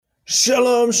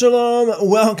Shalom, shalom.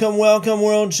 Welcome, welcome,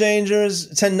 world changers.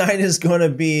 Tonight is going to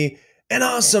be an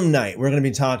awesome night. We're going to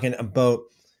be talking about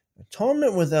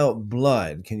atonement without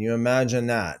blood. Can you imagine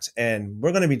that? And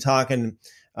we're going to be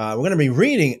we're going to be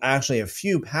reading actually a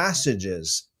few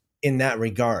passages in that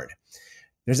regard.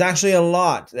 There's actually a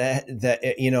lot that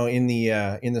in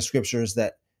the scriptures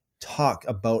that talk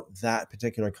about that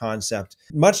particular concept,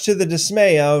 much to the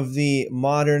dismay of the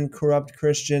modern corrupt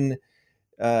Christian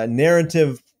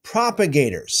narrative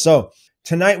propagators. So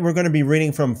tonight we're going to be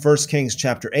reading from 1 Kings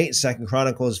chapter 8, 2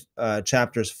 Chronicles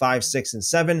chapters 5, 6, and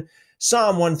 7,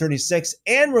 Psalm 136,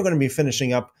 and we're going to be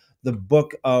finishing up the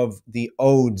book of the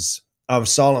Odes of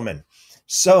Solomon.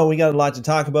 So we got a lot to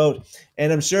talk about,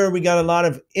 and I'm sure we got a lot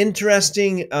of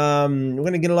interesting, we're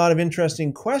going to get a lot of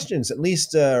interesting questions, at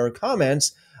least, or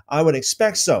comments. I would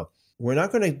expect so. We're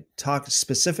not going to talk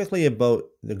specifically about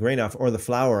the grain or the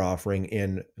flour offering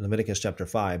in Leviticus chapter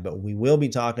 5, but we will be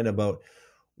talking about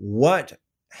what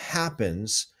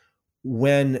happens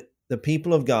when the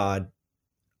people of God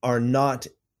are not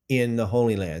in the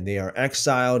Holy Land. They are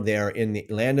exiled. They are in the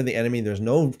land of the enemy. There's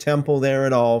no temple there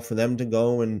at all for them to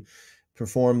go and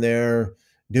perform their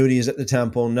duties at the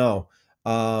temple. No.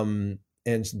 And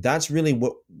that's really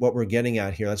what we're getting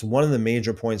at here. That's one of the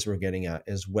major points we're getting at,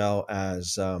 as well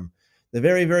as the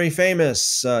very, very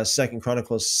famous 2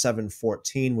 Chronicles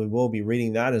 7:14. We will be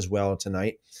reading that as well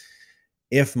tonight.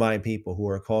 If my people who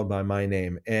are called by my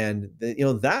name. And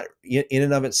that in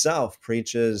and of itself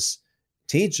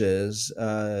teaches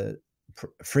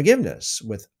forgiveness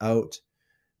without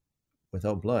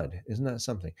blood. Isn't that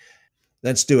something?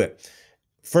 Let's do it.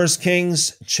 1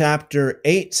 Kings chapter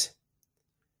 8.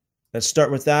 Let's start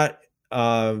with that.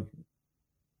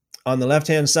 On the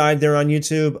left-hand side there on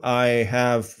YouTube, I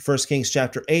have 1 Kings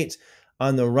chapter 8.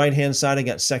 On the right-hand side, I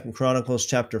got 2 Chronicles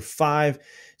chapter 5.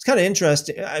 It's kind of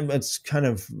interesting. It's kind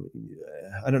of,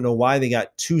 I don't know why they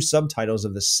got two subtitles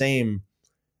of the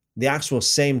actual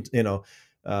same,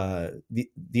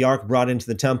 the ark brought into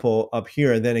the temple up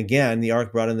here. And then again, the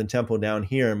ark brought in the temple down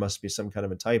here. It must be some kind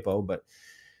of a typo, but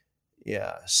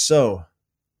yeah. So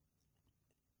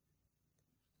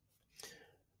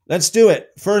let's do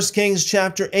it. 1 Kings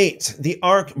chapter 8, the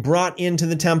ark brought into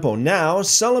the temple. Now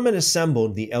Solomon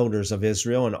assembled the elders of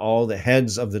Israel and all the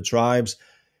heads of the tribes,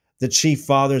 the chief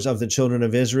fathers of the children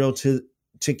of Israel, to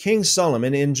King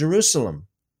Solomon in Jerusalem.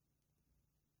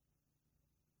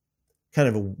 Kind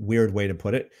of a weird way to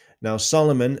put it. Now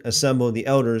Solomon assembled the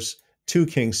elders to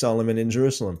King Solomon in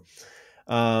Jerusalem,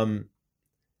 that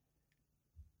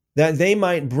they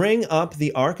might bring up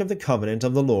the ark of the covenant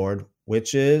of the Lord,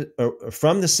 which is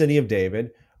from the city of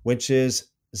David, which is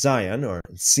Zion, or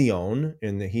Sion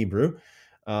in the Hebrew.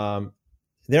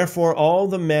 Therefore, all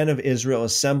the men of Israel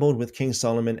assembled with King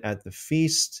Solomon at the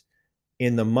feast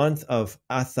in the month of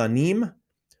Athanim,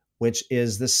 which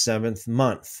is the 7th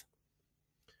month.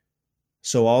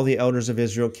 So all the elders of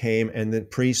Israel came, and the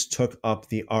priests took up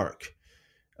the ark.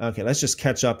 Okay, let's just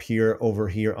catch up over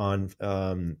here on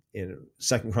in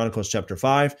 2 Chronicles chapter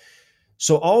 5.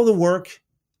 So all the work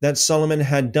that Solomon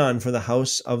had done for the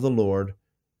house of the Lord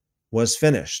was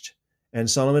finished, and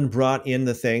Solomon brought in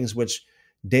the things which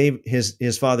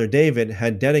his father David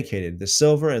had dedicated, the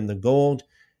silver and the gold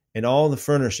and all the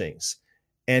furnishings,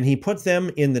 and he put them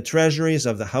in the treasuries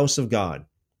of the house of God.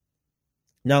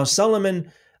 Now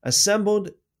Solomon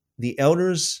assembled the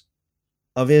elders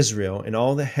of Israel and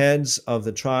all the heads of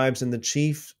the tribes and the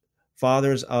chief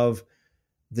fathers of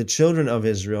the children of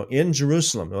Israel in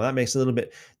Jerusalem. Well, that makes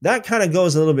that kind of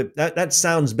goes a little bit, that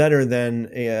sounds better than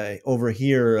over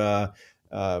here,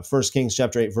 1 Kings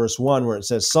chapter 8, verse 1, where it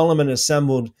says, Solomon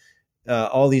assembled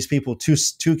all these people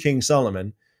to King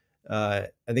Solomon. I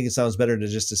think it sounds better to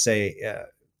say,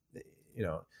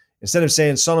 instead of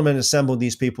saying Solomon assembled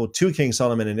these people to King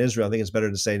Solomon in Israel, I think it's better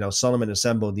to say, no, Solomon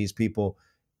assembled these people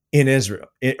in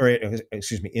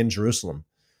in Jerusalem,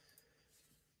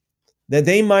 that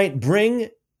they might bring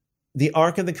the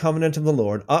ark of the covenant of the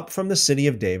Lord up from the city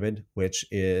of David, which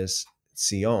is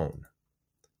Sion.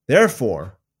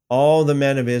 Therefore, all the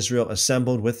men of Israel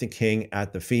assembled with the king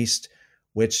at the feast,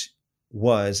 which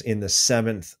was in the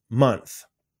 7th month.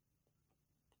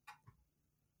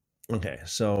 Okay,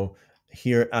 so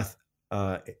here,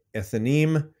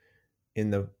 Athanim in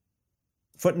the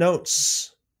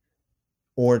footnotes,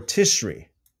 or Tishri,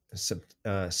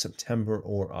 September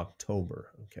or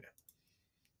October. Okay.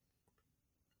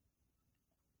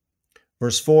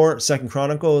 Verse 4, 2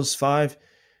 Chronicles 5.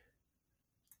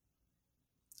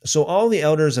 So all the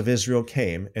elders of Israel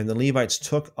came, and the Levites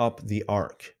took up the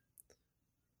ark.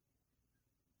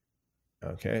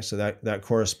 Okay, so that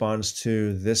corresponds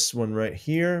to this one right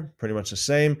here, pretty much the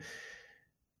same.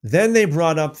 Then they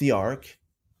brought up the ark,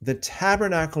 the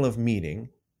tabernacle of meeting,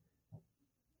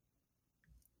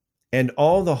 and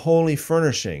all the holy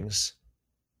furnishings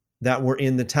that were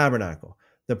in the tabernacle.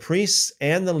 The priests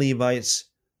and the Levites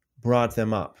brought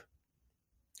them up.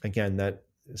 Again, that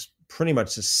is pretty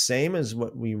much the same as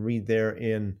what we read there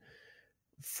in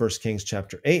 1 Kings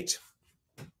chapter 8.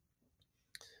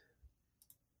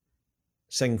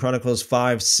 2 Chronicles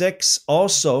 5:6.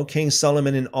 Also, King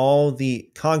Solomon and all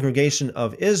the congregation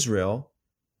of Israel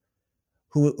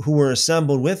who were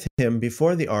assembled with him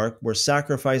before the ark were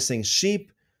sacrificing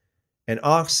sheep and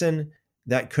oxen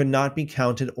that could not be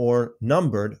counted or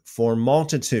numbered for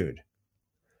multitude.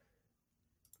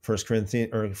 1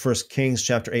 Kings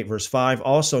chapter 8 verse 5.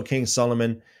 Also King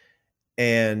Solomon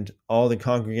and all the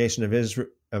congregation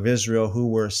of Israel who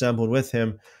were assembled with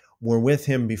him were with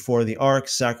him before the ark,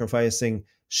 sacrificing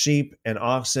sheep and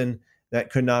oxen that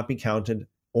could not be counted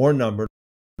or numbered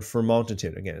for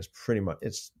multitude. Again,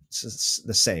 it's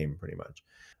the same pretty much.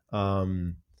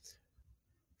 1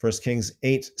 Kings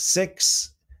 8:6.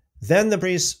 Then the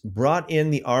priests brought in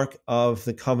the ark of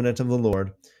the covenant of the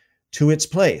Lord to its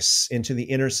place into the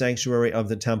inner sanctuary of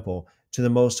the temple, to the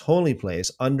most holy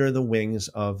place under the wings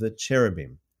of the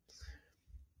cherubim.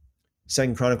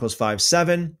 2 Chronicles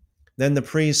 5:7. Then the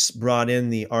priests brought in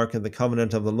the ark of the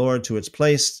covenant of the Lord to its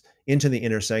place into the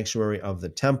inner sanctuary of the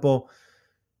temple,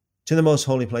 to the most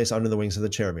holy place under the wings of the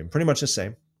cherubim. Pretty much the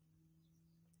same,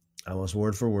 almost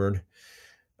word for word.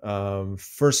 1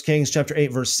 Kings chapter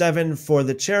 8 verse 7. For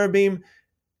the cherubim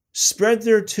spread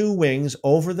their two wings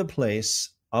over the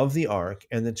place of the ark,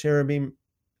 and the cherubim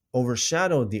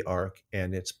overshadowed the ark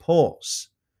and its poles.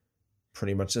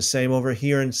 Pretty much the same over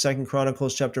here in 2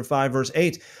 Chronicles chapter 5 verse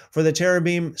 8. For the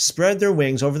cherubim spread their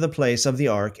wings over the place of the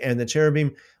ark, and the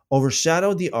cherubim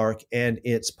overshadowed the ark and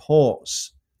its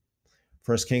poles.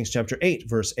 1 Kings chapter 8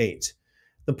 verse 8.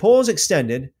 The poles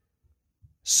extended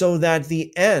so that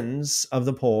the ends of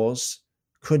the poles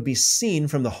could be seen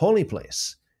from the holy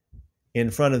place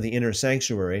in front of the inner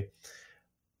sanctuary,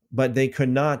 but they could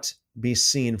not be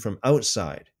seen from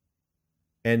outside.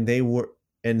 And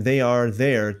they are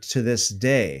there to this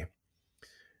day.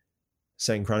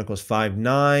 2 Chronicles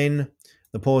 5:9.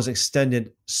 The poles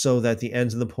extended so that the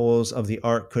ends of the poles of the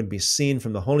ark could be seen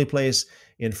from the holy place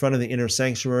in front of the inner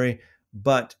sanctuary,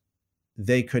 but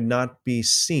they could not be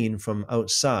seen from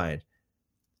outside.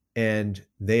 And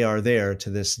they are there to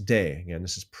this day. Again,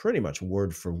 this is pretty much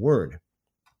word for word.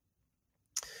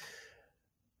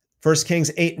 1 Kings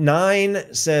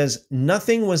 8:9 says,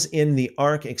 nothing was in the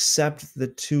ark except the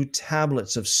two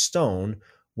tablets of stone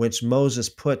which Moses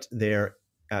put there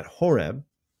at Horeb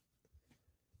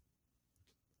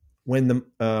when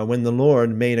the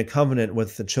Lord made a covenant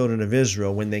with the children of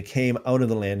Israel when they came out of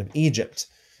the land of Egypt.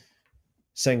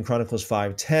 2 Chronicles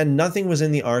 5:10, nothing was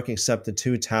in the ark except the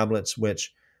two tablets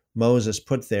which Moses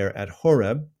put there at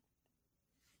Horeb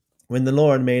when the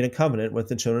Lord made a covenant with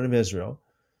the children of Israel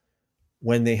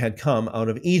when they had come out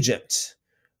of Egypt.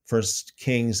 1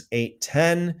 Kings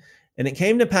 8:10, and it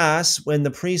came to pass when the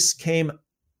priests came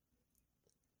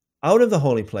out of the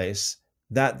holy place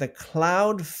that the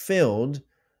cloud filled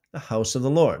the house of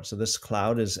the Lord. So this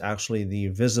cloud is actually the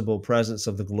visible presence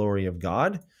of the glory of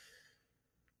God.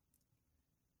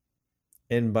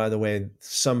 And by the way,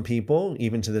 some people,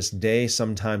 even to this day,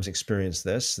 sometimes experience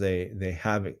this. They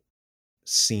have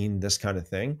seen this kind of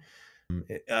thing.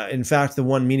 In fact, the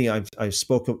one meeting I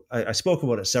spoke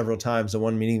about it several times. The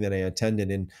one meeting that I attended,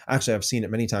 and actually I've seen it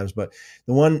many times, but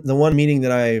the one meeting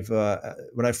that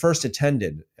when I first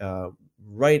attended,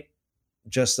 right,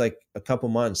 just like a couple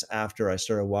months after I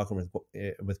started walking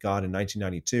with God in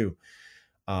 1992,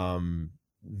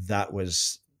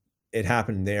 it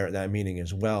happened there at that meeting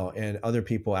as well. And other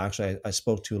people actually I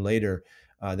spoke to later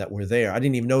that were there. I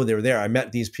didn't even know they were there. I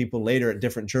met these people later at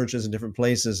different churches and different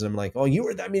places. And I'm like, oh, you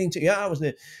were at that meeting too? Yeah, I was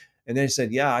there. And they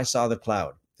said, yeah, I saw the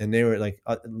cloud. And they were like,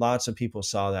 lots of people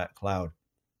saw that cloud.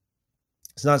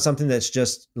 It's not something that's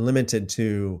just limited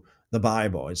to the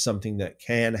Bible. It's something that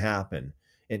can happen.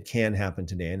 It can happen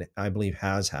today, and I believe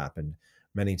has happened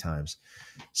many times.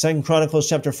 2 Chronicles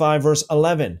chapter 5, verse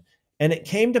 11. And it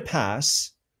came to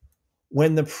pass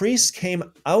when the priests came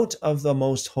out of the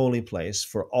most holy place,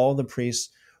 for all the priests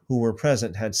who were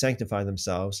present had sanctified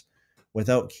themselves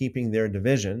without keeping their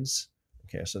divisions.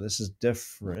 Okay, so this is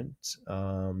different.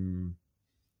 Let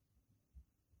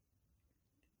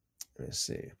me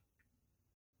see.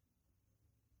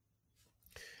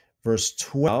 Verse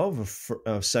 12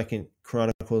 of 2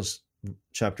 Chronicles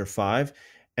chapter 5.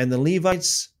 And the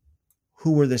Levites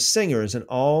who were the singers, and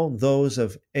all those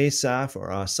of Asaph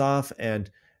or Asaph and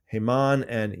Heman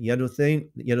and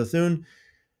Yeduthun,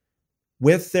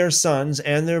 with their sons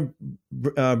and their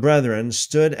brethren,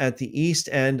 stood at the east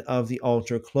end of the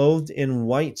altar, clothed in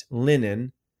white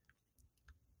linen,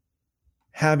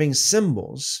 having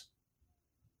cymbals,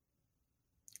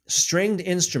 stringed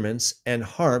instruments, and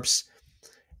harps,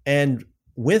 and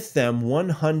with them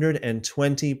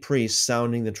 120 priests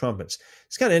sounding the trumpets.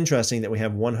 It's kind of interesting that we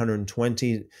have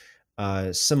 120,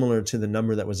 similar to the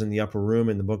number that was in the upper room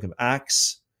in the book of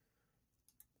Acts.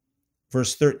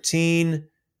 Verse 13,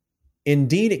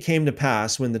 indeed it came to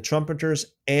pass when the trumpeters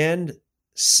and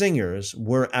singers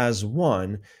were as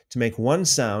one to make one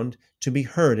sound to be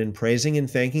heard in praising and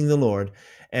thanking the Lord,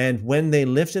 and when they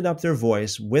lifted up their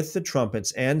voice with the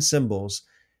trumpets and cymbals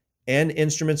and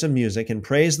instruments of music, and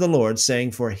praised the Lord,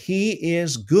 saying, for he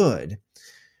is good,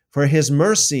 for his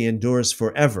mercy endures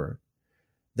forever,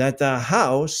 that the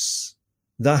house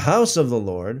of the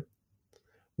Lord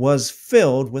was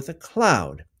filled with a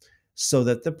cloud, so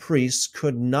that the priests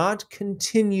could not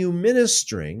continue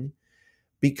ministering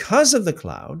because of the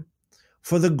cloud,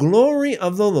 for the glory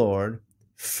of the Lord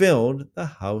filled the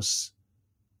house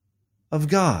of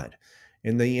God.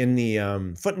 In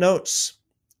the footnotes,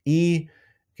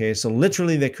 okay, so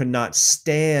literally they could not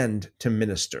stand to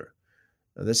minister.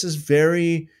 Now, this is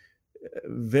very,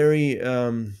 very,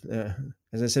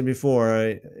 as I said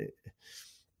before,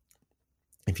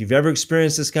 if you've ever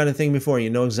experienced this kind of thing before,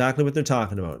 you know exactly what they're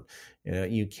talking about.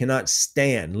 You cannot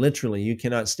stand. Literally, you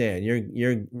cannot stand.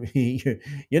 You're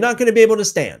not going to be able to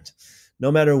stand,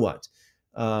 no matter what.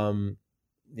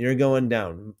 You're going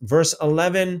down. Verse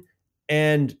 11,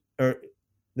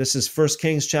 this is 1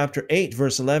 Kings chapter 8,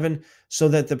 verse 11, so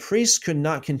that the priests could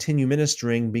not continue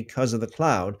ministering because of the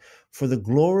cloud, for the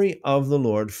glory of the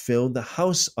Lord filled the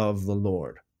house of the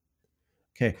Lord.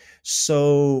 Okay,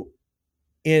 so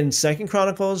in 2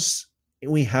 Chronicles,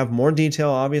 we have more detail,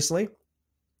 obviously.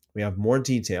 We have more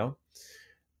detail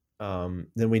than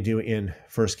we do in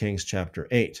 1 Kings chapter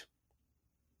 8.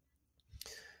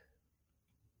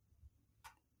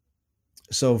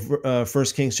 So 1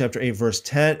 Kings chapter 8, verse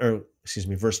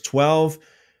 12.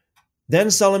 Then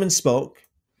Solomon spoke.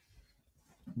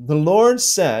 The Lord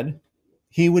said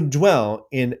he would dwell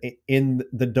in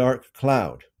the dark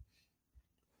cloud.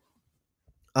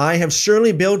 I have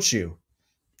surely built you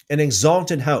an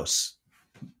exalted house,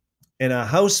 and a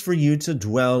house for you to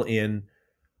dwell in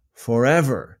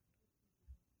forever.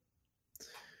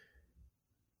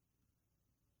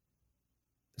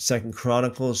 Second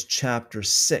Chronicles chapter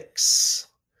 6.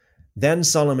 Then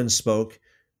Solomon spoke.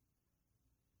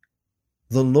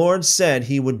 The Lord said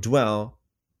he would dwell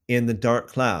in the dark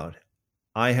cloud.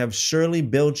 I have surely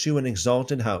built you an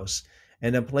exalted house,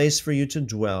 and a place for you to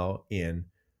dwell in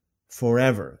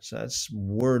forever. So that's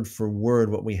word for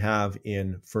word what we have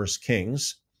in 1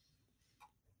 Kings.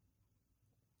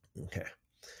 Okay.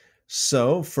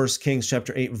 So 1 Kings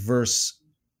chapter 8, verse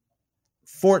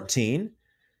 14.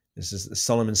 This is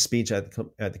Solomon's speech at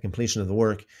the completion of the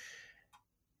work.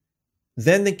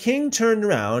 Then the king turned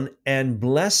around and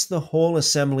blessed the whole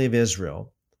assembly of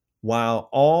Israel, while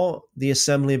all the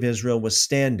assembly of Israel was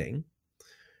standing.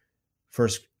 2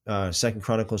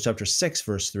 Chronicles chapter 6,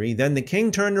 verse 3. Then the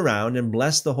king turned around and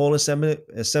blessed the whole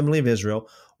assembly of Israel,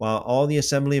 while all the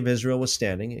assembly of Israel was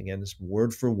standing. Again, this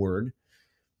word for word.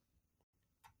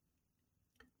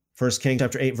 1 Kings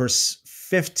chapter 8, verse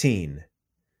 15.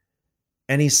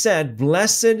 And he said,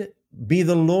 blessed be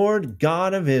the Lord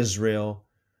God of Israel,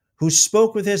 who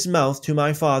spoke with his mouth to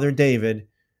my father David,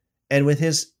 and with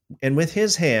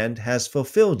his hand has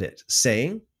fulfilled it,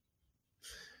 saying,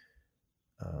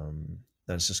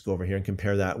 let's just go over here and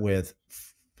compare that with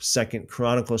 2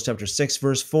 Chronicles chapter 6,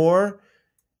 verse 4.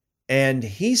 And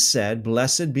he said,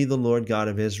 blessed be the Lord God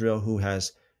of Israel, who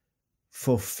has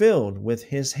fulfilled with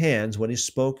his hands what he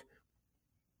spoke.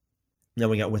 Now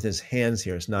we got with his hands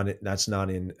here. That's not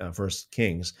in 1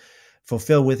 Kings.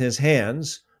 Fulfill with his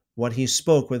hands what he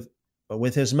spoke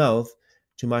with his mouth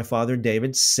to my father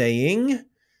David, saying,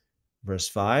 verse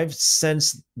 5,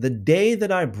 since the day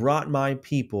that I brought my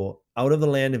people out of the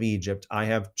land of Egypt, I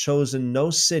have chosen no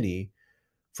city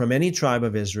from any tribe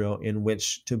of Israel in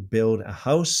which to build a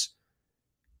house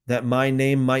that my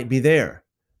name might be there,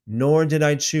 nor did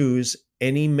I choose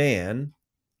any man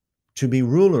to be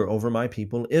ruler over my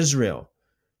people Israel.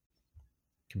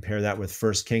 Compare that with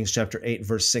 1 Kings chapter 8,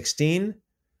 verse 16.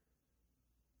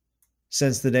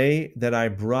 Since the day that I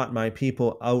brought my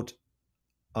people out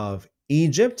of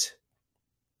Egypt,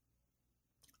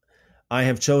 I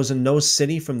have chosen no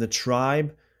city from the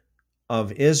tribe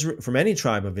of Israel, from any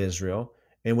tribe of Israel,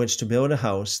 in which to build a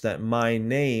house that my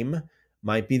name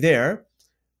might be there,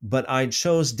 but I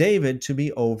chose David to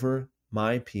be over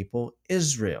my people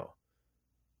Israel.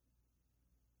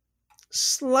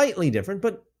 slightly different,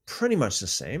 but pretty much the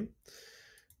same.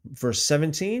 Verse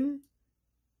 17.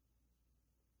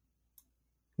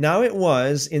 Now it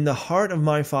was in the heart of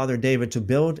my father David to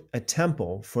build a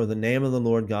temple for the name of the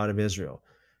Lord God of Israel.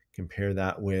 Compare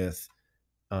that with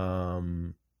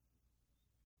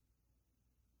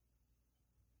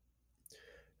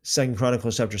Second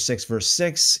Chronicles chapter 6, verse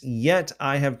 6. Yet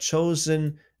I have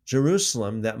chosen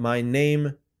Jerusalem that my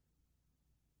name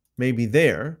may be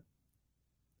there.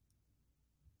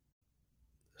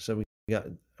 So we got,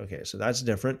 okay, so that's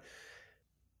different.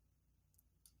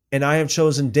 And I have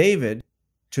chosen David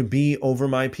to be over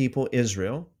my people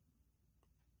Israel.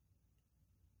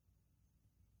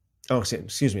 Oh,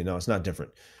 excuse me. No, it's not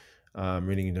different. I'm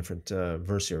reading a different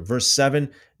verse here. Verse 7.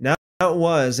 Now it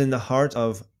was in the heart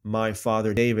of my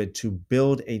father David to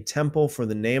build a temple for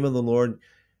the name of the Lord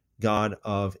God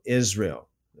of Israel.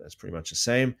 That's pretty much the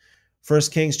same. 1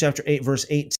 Kings chapter 8, verse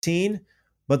 18.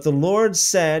 But the Lord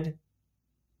said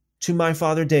to my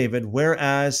father David,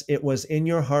 whereas it was in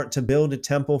your heart to build a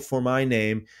temple for my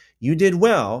name, you did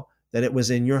well that it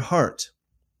was in your heart.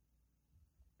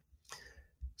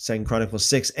 2 Chronicles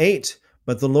 6, 8.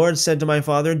 But the Lord said to my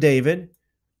father David,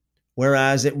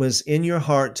 whereas it was in your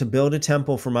heart to build a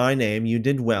temple for my name, you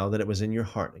did well that it was in your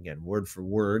heart. Again, word for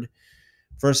word.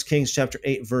 1 Kings chapter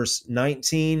 8, verse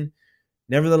 19.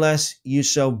 Nevertheless, you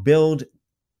shall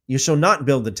not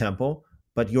build the temple,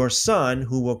 but your son,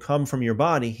 who will come from your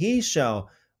body, he shall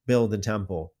build the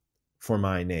temple for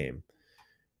my name.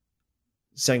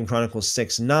 2 Chronicles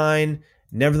 6, 9.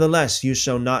 Nevertheless, you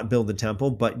shall not build the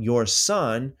temple, but your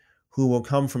son, who will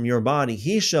come from your body,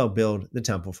 he shall build the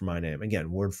temple for my name. Again,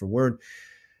 word for word.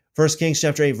 1 Kings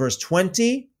chapter 8, verse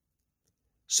 20.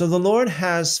 So the Lord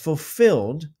has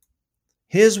fulfilled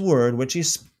his word, which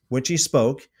he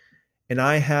spoke, and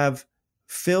I have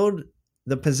filled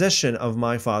the position of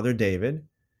my father David,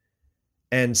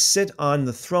 and sit on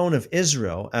the throne of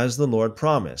Israel as the Lord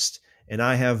promised. And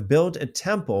I have built a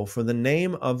temple for the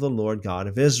name of the Lord God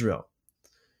of Israel.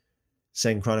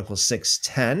 2 Chronicles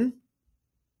 6:10.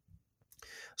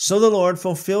 So the Lord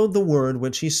fulfilled the word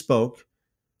which he spoke,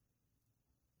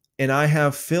 and I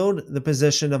have filled the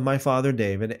position of my father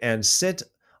David, and sit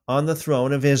on the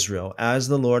throne of Israel as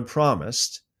the Lord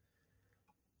promised.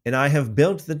 And I have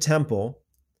built the temple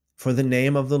for the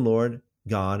name of the Lord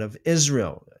God of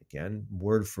Israel. Again,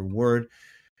 word for word.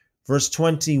 Verse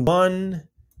 21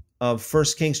 of 1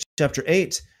 Kings chapter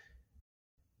 8.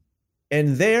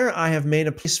 And there I have made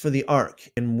a place for the ark,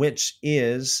 in which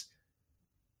is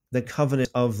the covenant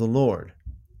of the Lord,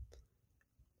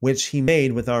 which he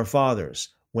made with our fathers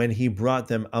when he brought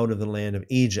them out of the land of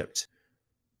Egypt.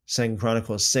 2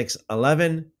 Chronicles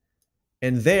 6:11.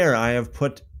 And there I have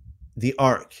put the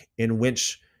ark, in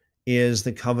which is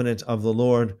the covenant of the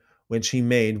Lord, which he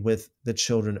made with the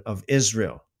children of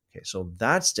Israel. Okay, so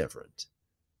that's different.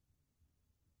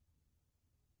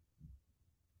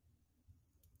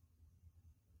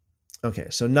 Okay,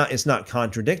 so it's not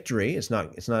contradictory. It's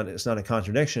not a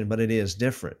contradiction, but it is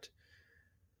different.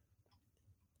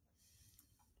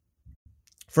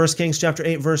 1 Kings chapter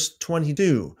 8, verse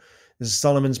 22. This is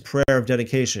Solomon's prayer of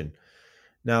dedication.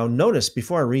 Now, notice,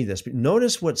 before I read this,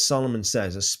 notice what Solomon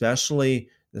says, especially,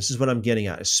 this is what I'm getting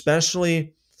at,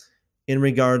 especially in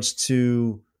regards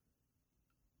to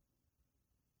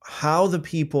how the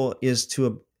people is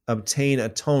to obtain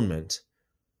atonement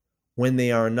when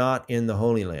they are not in the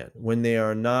Holy Land, when they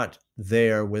are not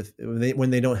there when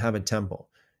they don't have a temple.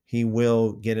 He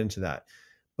will get into that.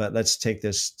 But let's take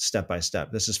this step by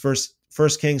step. This is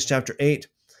First Kings chapter 8,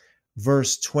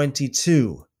 verse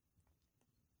 22.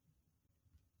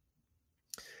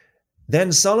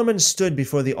 Then Solomon stood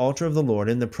before the altar of the Lord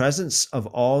in the presence of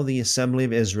all the assembly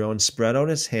of Israel and spread out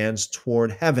his hands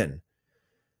toward heaven.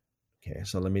 Okay,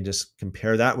 so let me just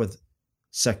compare that with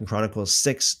 2 Chronicles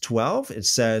 6:12. It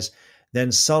says,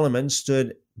 Then Solomon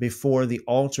stood before the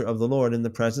altar of the Lord in the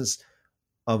presence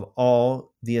of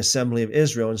all the assembly of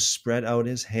Israel and spread out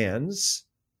his hands.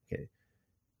 Okay,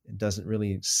 it doesn't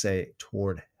really say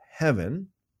toward heaven,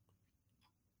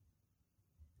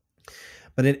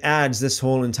 but it adds this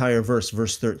whole entire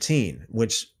verse 13,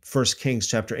 which 1 Kings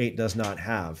chapter 8 does not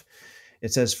have.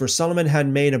 It says, For Solomon had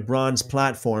made a bronze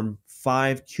platform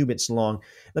 5 cubits long.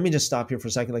 Let me just stop here for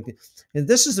a second.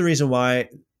 This is the reason why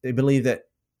they believe that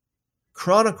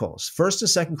Chronicles, 1st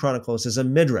and 2nd Chronicles, is a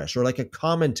midrash, or like a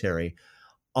commentary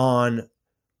on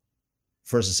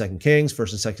 1st and 2nd Kings,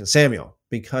 1st and 2nd Samuel,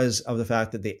 because of the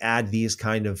fact that they add these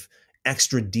kind of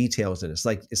extra details in it.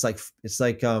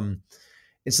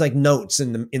 It's like notes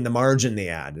in the margin they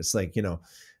add. It's like,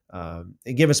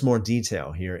 they give us more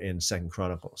detail here in 2nd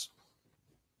Chronicles.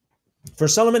 For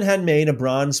Solomon had made a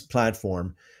bronze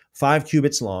platform 5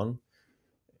 cubits long.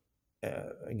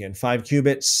 Again, 5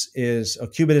 cubits is a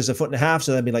cubit is a foot and a half,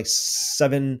 so that'd be like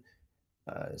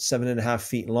 7.5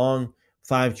 feet long,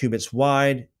 5 cubits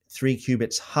wide, 3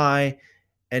 cubits high,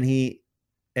 and he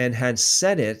had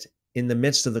set it in the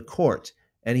midst of the court,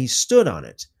 and he stood on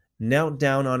it, knelt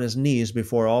down on his knees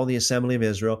before all the assembly of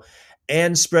Israel,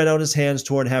 and spread out his hands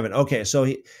toward heaven. Okay,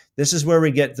 so this is where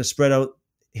we get the spread out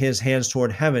his hands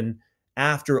toward heaven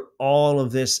after all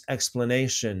of this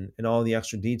explanation and all the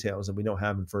extra details that we don't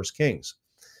have in 1 Kings.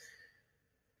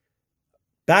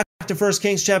 Back to 1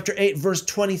 Kings chapter 8, verse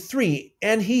 23.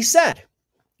 And he said,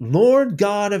 Lord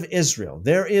God of Israel,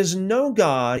 there is no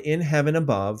God in heaven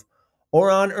above or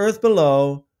on earth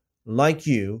below like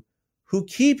you, who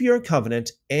keep your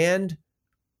covenant and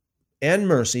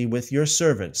mercy with your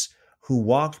servants, who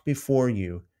walk before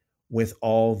you with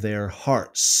all their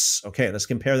hearts. Okay, let's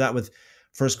compare that with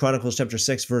 1 Chronicles chapter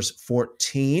 6, verse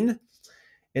 14.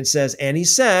 It says, and he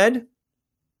said,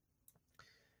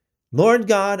 Lord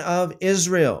God of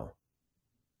Israel,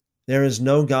 there is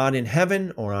no God in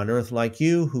heaven or on earth like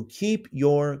you, who keep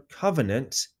your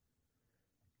covenant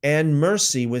and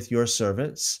mercy with your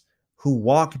servants, who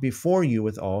walk before you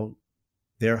with all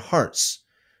their hearts.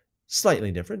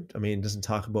 Slightly different. I mean, it doesn't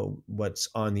talk about what's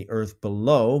on the earth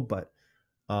below, but,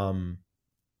 in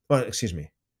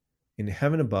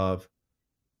heaven above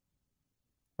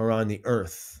or on the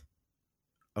earth.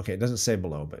 Okay, it doesn't say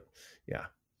below, but yeah,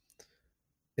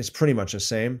 it's pretty much the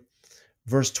same.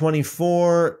 Verse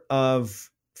 24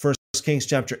 of 1 Kings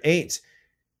chapter 8,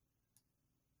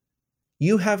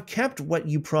 you have kept what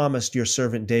you promised your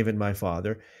servant David, my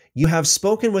father. You have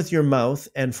spoken with your mouth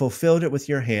and fulfilled it with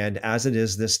your hand, as it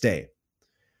is this day.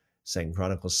 2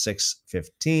 Chronicles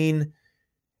 6:15.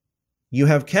 You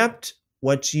have kept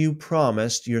what you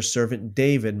promised your servant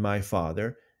David, my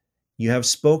father. You have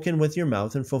spoken with your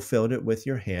mouth and fulfilled it with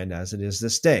your hand, as it is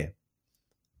this day.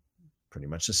 Pretty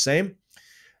much the same.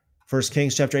 1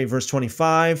 Kings chapter 8, verse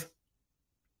 25.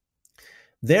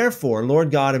 Therefore, Lord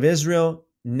God of Israel,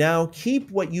 now keep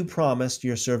what you promised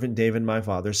your servant David, my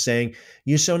father, saying,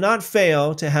 you shall not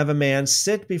fail to have a man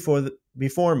sit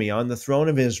before me on the throne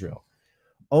of Israel,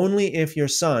 only if your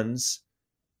sons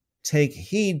take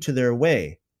heed to their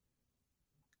way,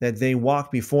 that they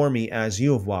walk before me as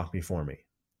you have walked before me.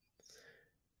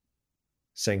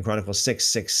 2 Chronicles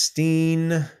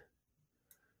 6:16.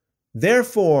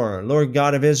 Therefore, Lord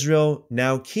God of Israel,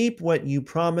 now keep what you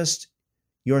promised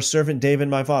your servant David,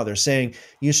 my father, saying,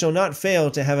 you shall not fail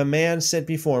to have a man sit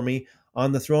before me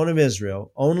on the throne of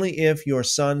Israel, only if your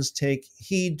sons take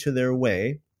heed to their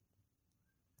way,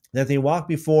 that they walk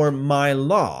before my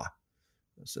law.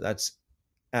 So that's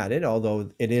added, although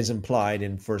it is implied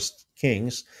in 1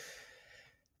 Kings,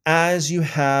 as you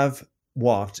have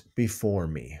walked before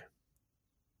me.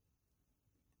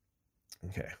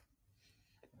 Okay.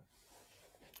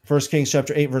 1 Kings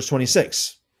chapter 8, verse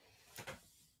 26.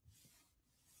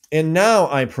 And now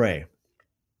I pray,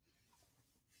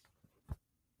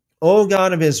 O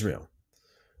God of Israel,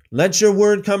 let your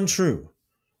word come true,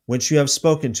 which you have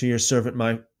spoken to your servant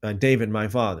David, my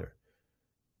father.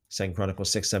 2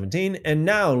 Chronicles 6:17. And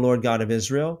now, Lord God of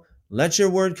Israel, let your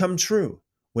word come true,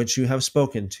 which you have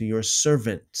spoken to your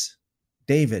servant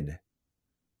David.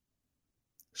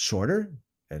 Shorter?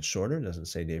 That's shorter. Doesn't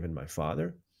say David, my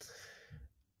father.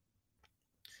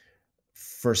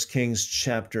 1 Kings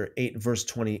chapter 8, verse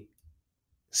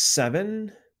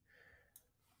 27.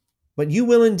 But you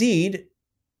will indeed,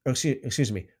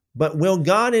 but will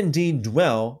God indeed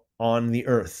dwell on the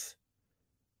earth?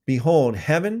 Behold,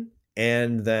 heaven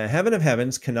and the heaven of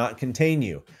heavens cannot contain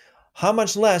you. How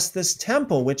much less this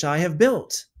temple which I have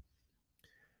built?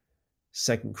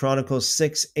 2 Chronicles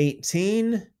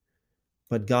 6:18.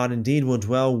 But God indeed will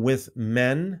dwell with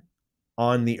men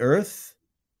on the earth.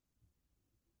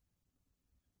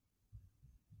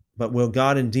 But will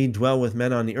God indeed dwell with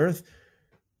men on the earth?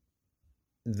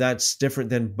 That's different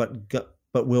than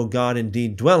but will God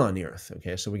indeed dwell on the earth?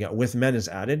 Okay, so we got with men is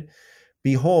added.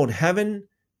 Behold, heaven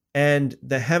and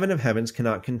the heaven of heavens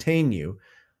cannot contain you.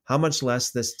 How much less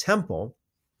this temple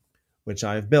which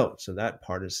I have built? So that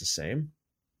part is the same.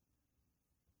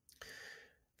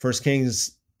 1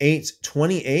 Kings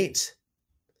 8:28.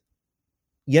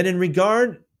 Yet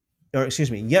regard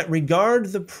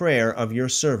the prayer of your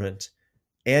servant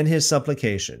and his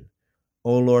supplication,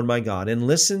 O Lord my God, and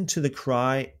listen to the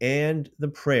cry and the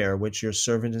prayer which your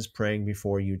servant is praying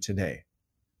before you today.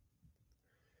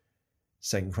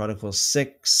 2 Chronicles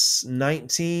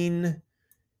 6:19.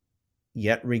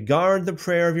 Yet regard the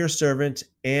prayer of your servant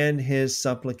and his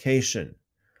supplication.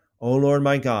 O Lord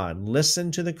my God,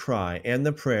 listen to the cry and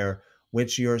the prayer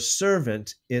which your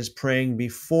servant is praying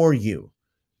before you.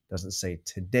 Doesn't say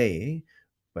today,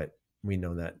 but we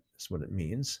know that's what it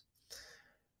means.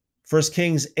 1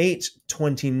 Kings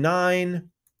 8:29,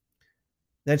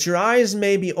 that your eyes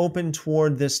may be open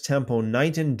toward this temple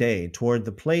night and day, toward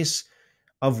the place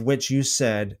of which you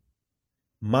said,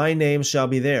 my name shall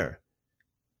be there,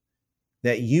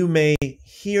 that you may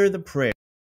hear the prayer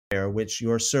which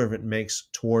your servant makes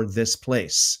toward this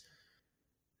place.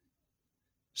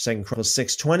 2 Chronicles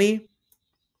 6:20,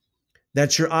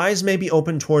 that your eyes may be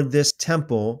open toward this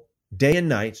temple day and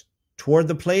night, toward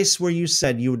the place where you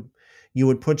said you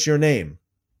would put your name.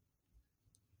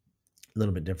 A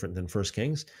little bit different than 1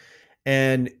 Kings.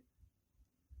 And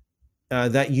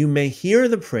that you may hear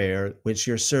the prayer which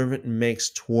your servant makes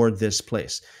toward this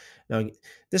place. Now,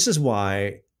 this is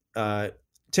why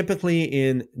typically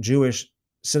in Jewish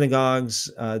synagogues,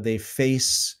 they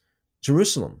face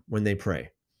Jerusalem when they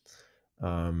pray.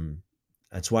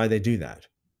 That's why they do that.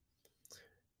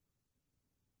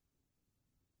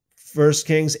 1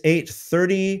 Kings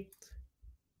 8:30,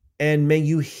 and may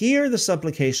you hear the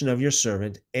supplication of your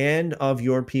servant and of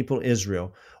your people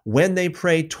Israel when they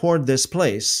pray toward this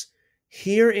place,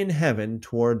 here in heaven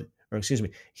your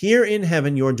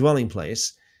dwelling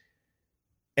place,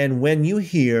 and when you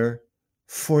hear,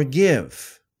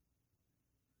 forgive.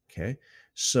 Okay,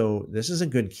 so this is a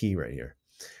good key right here.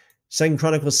 2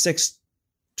 Chronicles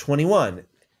 6:21,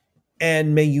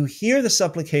 and may you hear the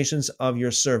supplications of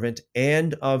your servant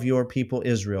and of your people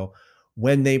Israel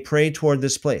when they pray toward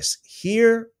this place,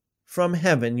 here from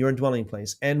heaven your dwelling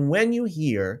place, and when you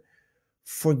hear,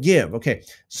 forgive. Okay,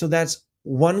 so that's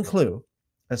one clue.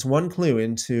 That's one clue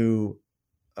into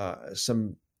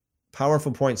some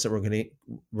powerful points that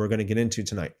we're going to get into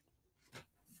tonight.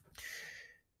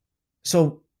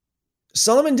 So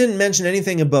Solomon didn't mention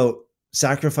anything about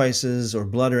sacrifices or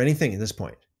blood or anything at this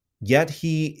point. Yet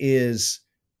he is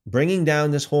bringing down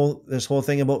this whole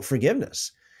thing about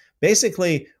forgiveness.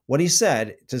 Basically, what he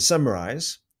said, to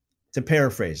summarize, to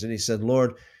paraphrase it, he said,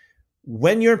 Lord,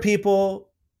 when your people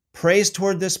praise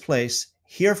toward this place,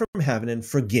 hear from heaven and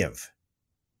forgive.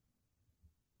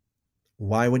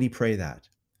 Why would he pray that?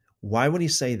 Why would he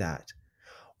say that?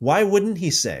 Why wouldn't he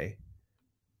say,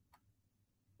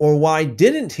 or why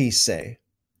didn't he say,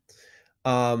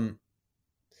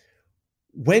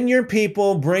 when your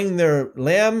people bring their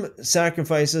lamb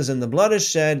sacrifices and the blood is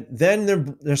shed,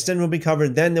 then their sin will be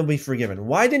covered, then they'll be forgiven?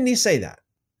 Why didn't he say that?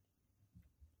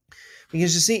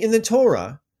 Because you see, in the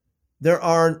Torah, there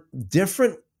are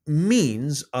different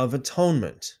means of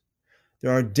atonement.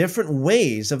 There are different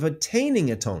ways of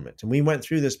attaining atonement. And we went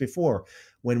through this before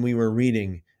when we were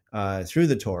reading through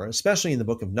the Torah, especially in the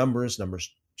book of Numbers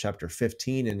chapter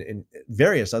 15, and in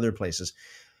various other places.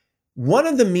 One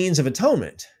of the means of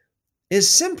atonement is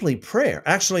simply prayer.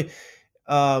 Actually,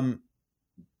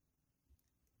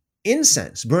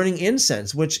 incense, burning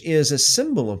incense, which is a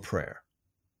symbol of prayer,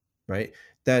 right?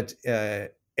 That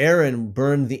Aaron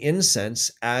burned the incense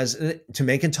to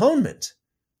make atonement.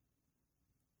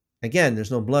 Again, there's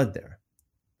no blood there.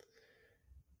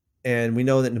 And we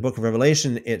know that in the book of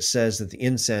Revelation, it says that the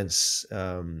incense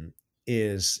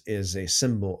is a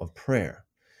symbol of prayer.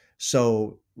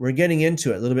 So we're getting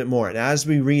into it a little bit more. And as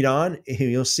we read on,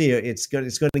 you'll see it's going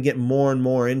to get more and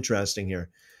more interesting here.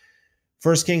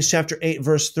 1 Kings chapter 8,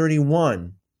 verse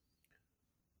 31.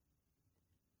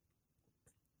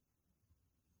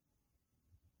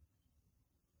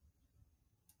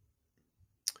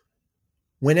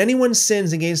 When anyone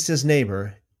sins against his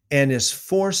neighbor and is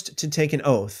forced to take an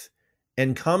oath,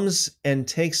 and comes and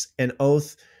takes an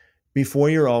oath before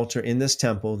your altar in this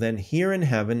temple, then hear in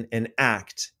heaven and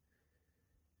act,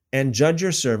 and judge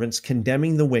your servants,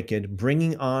 condemning the wicked,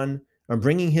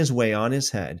 bringing his way on his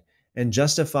head, and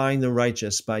justifying the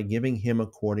righteous by giving him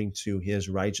according to his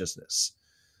righteousness.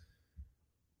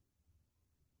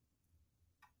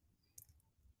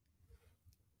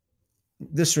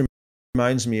 This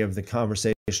reminds me of the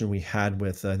conversation we had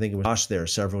with, I think it was Josh there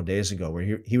several days ago,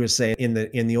 where he was saying in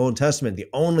the Old Testament, the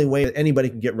only way that anybody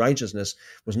could get righteousness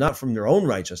was not from their own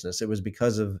righteousness. It was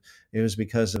because of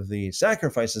the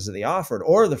sacrifices that they offered,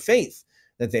 or the faith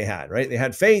that they had, right? They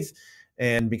had faith,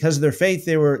 and because of their faith,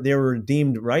 they were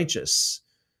deemed righteous.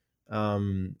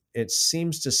 It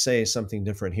seems to say something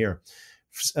different here.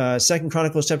 2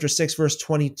 Chronicles chapter 6, verse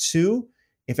 22.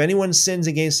 If anyone sins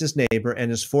against his neighbor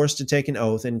and is forced to take an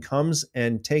oath, and comes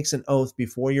and takes an oath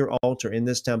before your altar in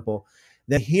this temple,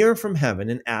 then hear from heaven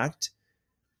and act,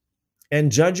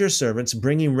 and judge your servants,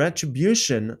 bringing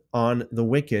retribution on the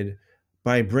wicked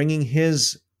by bringing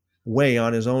his way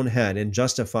on his own head, and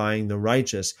justifying the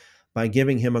righteous by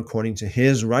giving him according to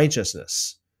his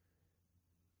righteousness.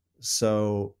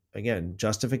 So again,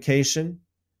 justification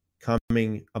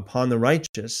coming upon the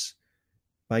righteous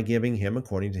by giving him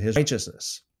according to his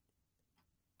righteousness.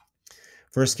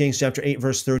 1 Kings chapter 8,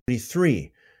 verse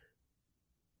 33.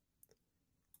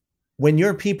 When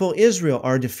your people Israel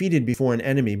are defeated before an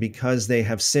enemy because they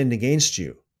have sinned against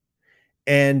you,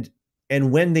 and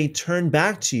when they turn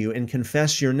back to you and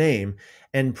confess your name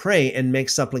and pray and make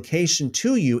supplication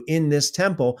to you in this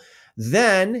temple,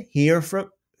 then hear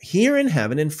in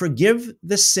heaven and forgive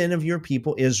the sin of your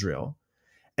people Israel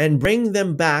and bring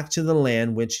them back to the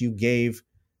land which you gave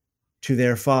to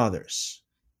their fathers.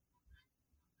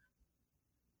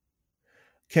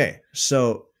 Okay,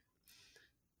 so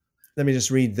let me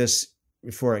just read this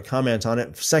before I comment on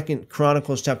it. 2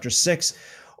 Chronicles chapter 6.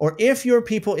 Or if your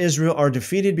people Israel are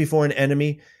defeated before an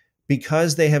enemy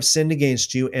because they have sinned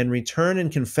against you, and return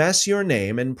and confess your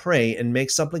name and pray and make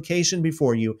supplication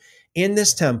before you in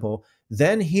this temple,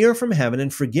 then hear from heaven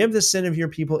and forgive the sin of your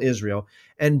people Israel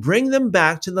and bring them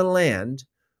back to the land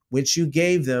which you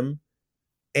gave them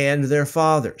and their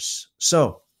fathers.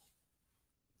 So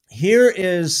here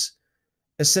is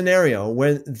a scenario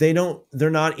where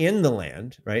they're not in the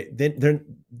land, right?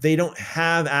 They don't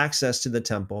have access to the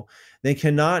temple. They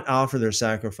cannot offer their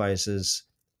sacrifices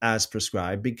as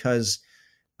prescribed because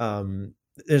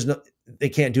they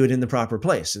can't do it in the proper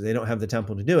place. They don't have the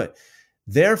temple to do it.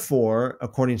 Therefore,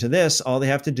 according to this, all they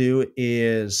have to do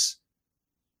is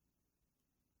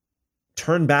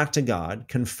turn back to God,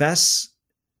 confess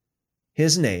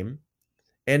his name,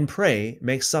 and pray,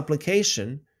 make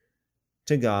supplication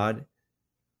to God,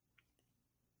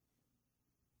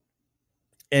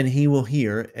 and he will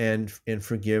hear and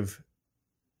forgive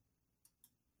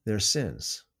their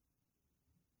sins.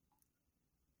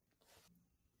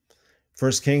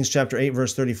 1 Kings chapter 8,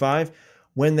 verse 35.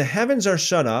 When the heavens are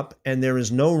shut up and there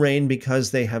is no rain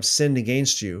because they have sinned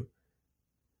against you,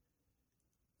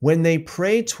 when they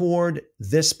pray toward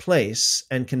this place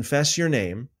and confess your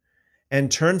name and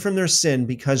turn from their sin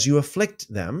because you afflict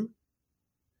them,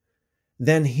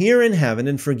 then hear in heaven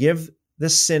and forgive the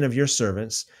sin of your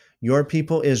servants, your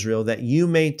people Israel, that you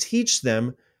may teach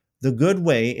them the good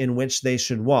way in which they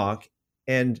should walk,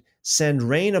 and send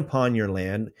rain upon your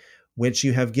land, which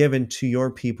you have given to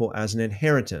your people as an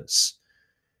inheritance.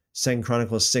 2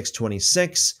 Chronicles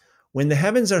 6:26. When the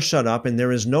heavens are shut up and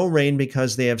there is no rain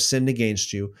because they have sinned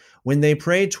against you, when they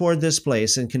pray toward this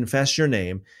place and confess your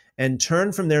name and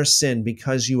turn from their sin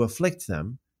because you afflict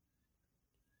them,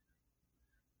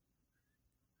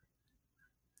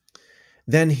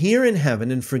 then hear in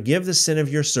heaven and forgive the sin of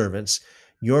your servants,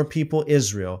 your people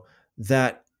Israel,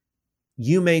 that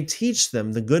you may teach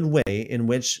them the good way in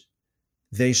which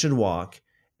they should walk,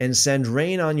 and send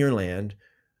rain on your land,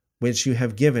 which you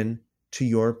have given to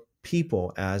your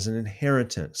people as an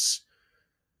inheritance.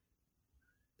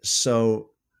 So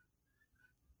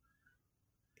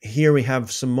here we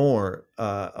have some more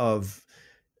of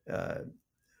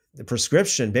the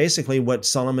prescription, basically what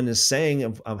Solomon is saying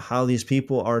of how these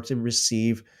people are to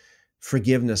receive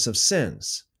forgiveness of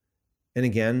sins. And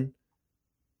again,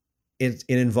 it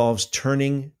involves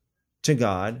turning to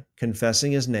God,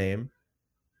 confessing his name,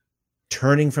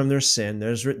 turning from their sin.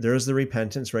 There's the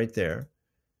repentance right there,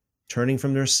 turning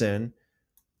from their sin,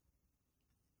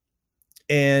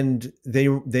 and they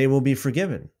will be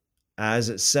forgiven, as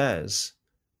it says,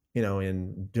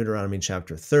 in Deuteronomy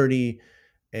chapter 30,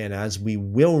 and as we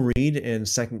will read in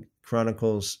 2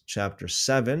 Chronicles chapter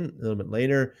 7 a little bit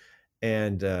later,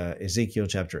 and Ezekiel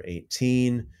chapter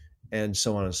 18, and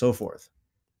so on and so forth.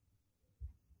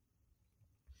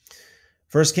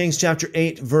 1 Kings chapter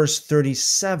 8, verse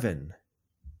 37.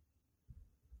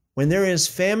 When there is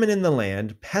famine in the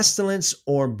land, pestilence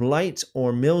or blight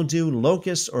or mildew,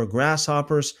 locusts or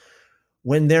grasshoppers,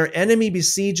 when their enemy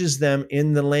besieges them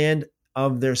in the land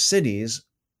of their cities,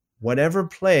 whatever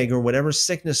plague or whatever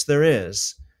sickness there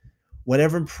is,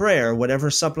 whatever prayer,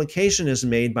 whatever supplication is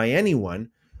made by anyone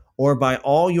or by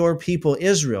all your people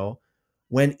Israel,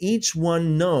 when each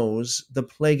one knows the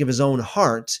plague of his own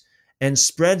heart and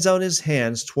spreads out his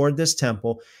hands toward this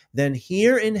temple, then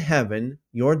hear in heaven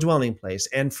your dwelling place,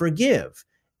 and forgive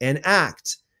and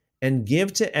act and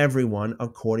give to everyone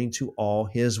according to all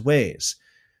his ways,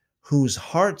 whose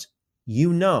heart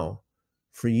you know,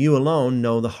 for you alone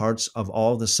know the hearts of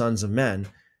all the sons of men,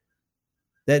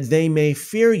 that they may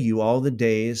fear you all the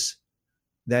days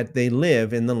that they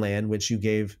live in the land which you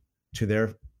gave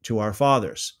to our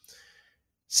fathers.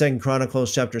 2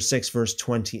 Chronicles chapter 6, verse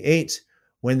 28.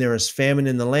 When there is famine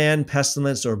in the land,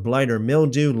 pestilence or blight or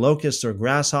mildew, locusts or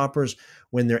grasshoppers,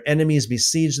 when their enemies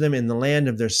besiege them in the land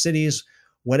of their cities,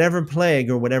 whatever plague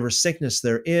or whatever sickness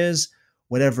there is,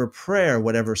 whatever prayer,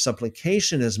 whatever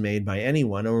supplication is made by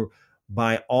anyone or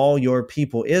by all your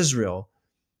people Israel,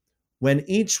 when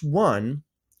each one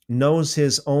knows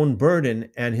his own burden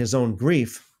and his own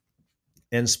grief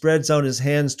and spreads out his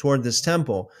hands toward this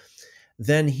temple,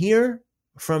 then hear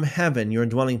from heaven your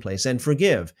dwelling place and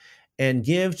forgive and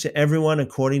give to everyone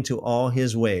according to all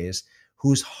his ways,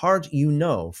 whose heart you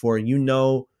know, for you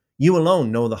alone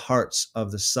know the hearts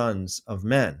of the sons of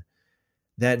men,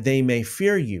 that they may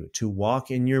fear you to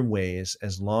walk in your ways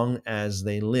as long as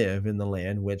they live in the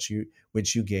land which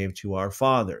you gave to our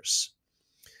fathers.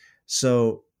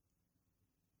 So,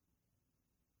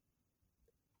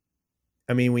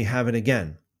 I mean, we have it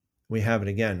again.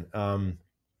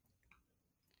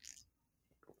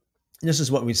 This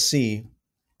is what we see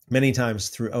many times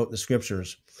throughout the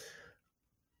scriptures.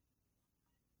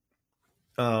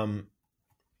 I'm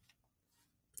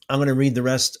going to read the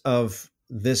rest of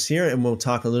this here, and we'll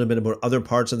talk a little bit about other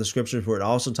parts of the scriptures where it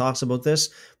also talks about this,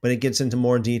 but it gets into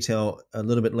more detail a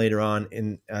little bit later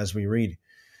on as we read.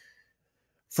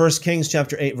 1 Kings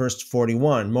chapter 8, verse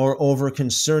 41. Moreover,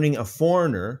 concerning a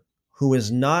foreigner who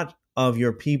is not of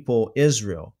your people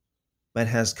Israel, but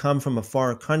has come from a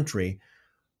far country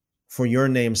for your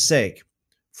name's sake,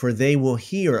 for they will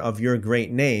hear of your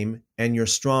great name and your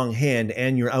strong hand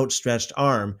and your outstretched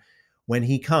arm when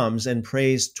he comes and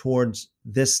prays towards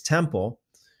this temple,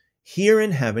 here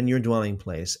in heaven your dwelling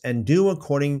place, and do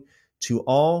according to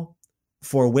all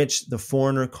for which the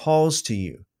foreigner calls to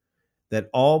you, that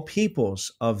all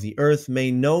peoples of the earth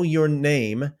may know your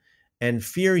name and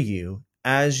fear you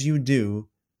as you do,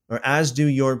 or as do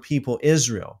your people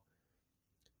Israel,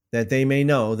 that they may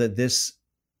know that this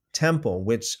temple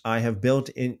which I have built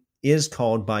in is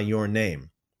called by your name.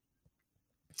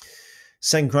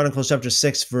 2 Chronicles chapter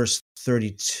 6, verse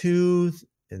 32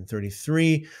 and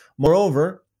 33.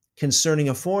 Moreover, concerning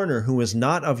a foreigner who is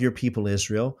not of your people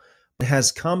Israel, but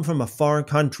has come from a far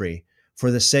country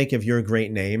for the sake of your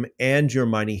great name and your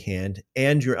mighty hand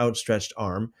and your outstretched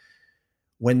arm,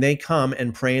 when they come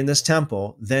and pray in this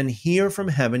temple, then hear from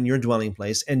heaven your dwelling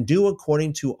place and do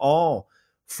according to all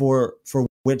for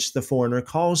which the foreigner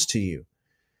calls to you,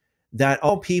 that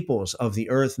all peoples of the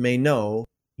earth may know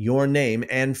your name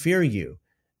and fear you,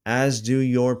 as do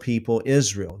your people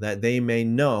Israel, that they may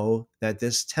know that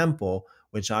this temple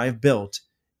which I've built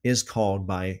is called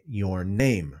by your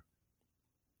name.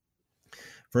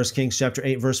 1 Kings chapter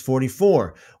 8, verse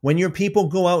 44. When your people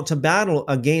go out to battle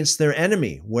against their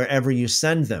enemy, wherever you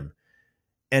send them,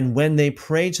 and when they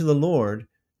pray to the Lord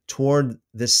toward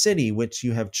the city which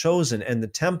you have chosen and the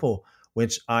temple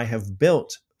which I have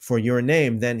built for your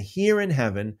name, then hear in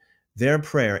heaven their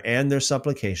prayer and their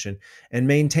supplication, and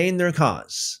maintain their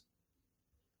cause.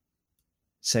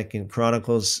 2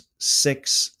 Chronicles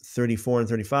 6, 34 and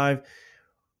 35.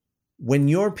 When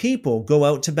your people go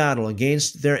out to battle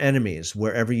against their enemies,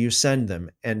 wherever you send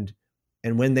them, and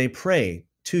when they pray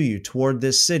to you toward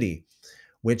this city,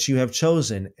 which you have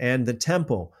chosen, and the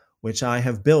temple which I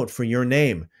have built for your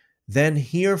name, then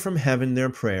hear from heaven their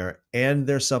prayer and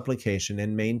their supplication,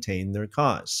 and maintain their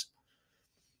cause.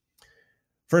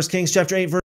 1 Kings chapter 8,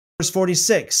 verse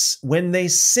 46. When they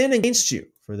sin against you,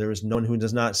 for there is no one who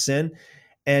does not sin,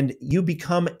 and you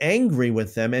become angry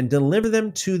with them and deliver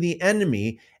them to the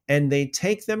enemy, and they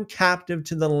take them captive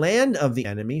to the land of the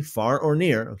enemy, far or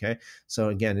near. Okay, so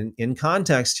again, in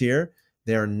context here,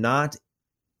 they don't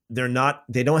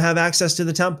have access to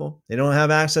the temple. They don't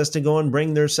have access to go and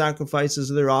bring their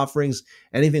sacrifices or their offerings,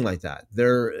 anything like that.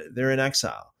 They're in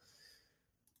exile.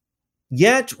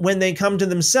 Yet when they come to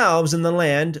themselves in the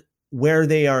land where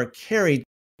they are carried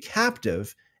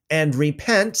captive and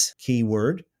repent, key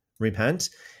word, repent,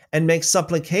 and make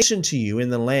supplication to you in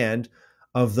the land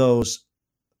of those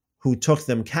who took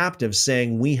them captive,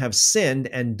 saying, we have sinned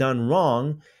and done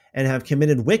wrong and have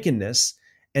committed wickedness.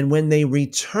 And when they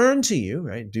return to you,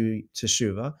 right, do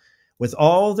teshuvah, with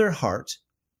all their heart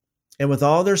and with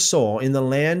all their soul in the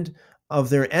land of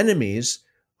their enemies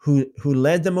who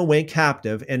led them away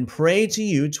captive, and pray to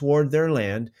you toward their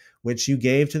land, which you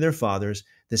gave to their fathers,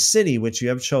 the city which you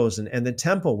have chosen, and the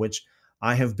temple which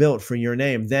I have built for your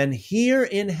name, then hear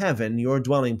in heaven your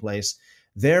dwelling place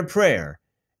their prayer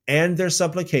and their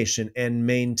supplication, and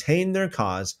maintain their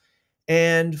cause,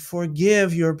 and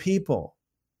forgive your people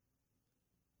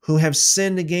who have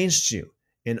sinned against you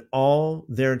in all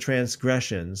their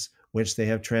transgressions which they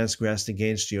have transgressed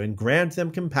against you, and grant them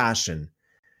compassion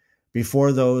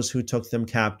before those who took them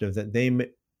captive, that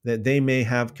they may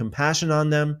have compassion on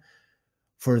them,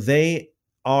 for they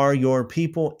are your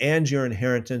people and your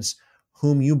inheritance,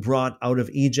 whom you brought out of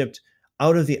Egypt,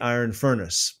 out of the iron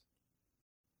furnace.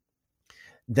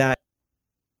 That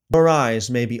your eyes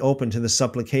may be open to the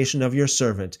supplication of your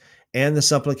servant and the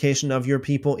supplication of your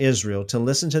people Israel, to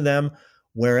listen to them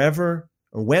wherever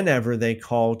or whenever they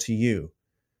call to you.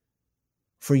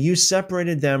 For you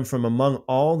separated them from among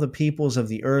all the peoples of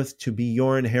the earth to be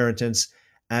your inheritance,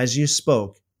 as you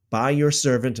spoke by your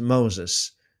servant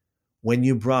Moses, when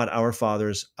you brought our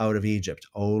fathers out of Egypt,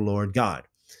 O Lord God.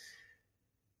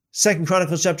 2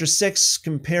 Chronicles chapter 6,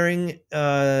 comparing,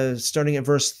 starting at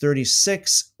verse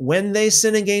 36, when they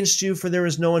sin against you, for there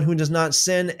is no one who does not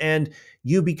sin, and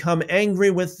you become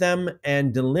angry with them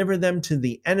and deliver them to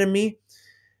the enemy,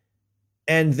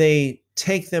 and they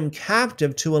take them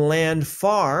captive to a land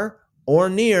far or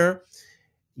near,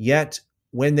 yet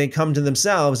when they come to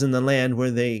themselves in the land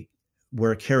where they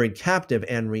were carried captive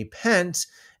and repent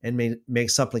and make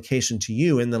supplication to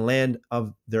you in the land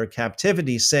of their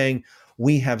captivity, saying,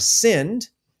 we have sinned,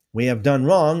 we have done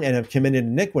wrong, and have committed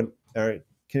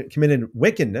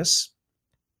wickedness.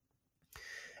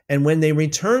 And when they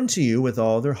return to you with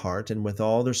all their heart and with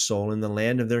all their soul in the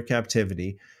land of their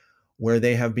captivity, where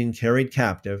they have been carried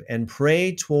captive, and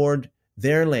pray toward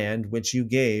their land which you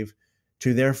gave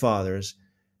to their fathers,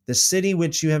 the city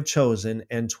which you have chosen,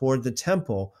 and toward the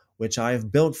temple which I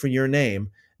have built for your name,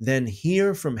 then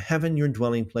hear from heaven your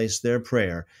dwelling place their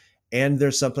prayer and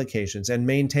their supplications, and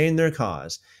maintain their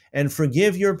cause, and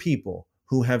forgive your people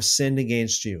who have sinned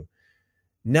against you.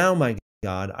 Now, my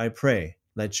God, I pray,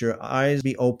 let your eyes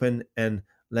be open and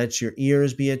let your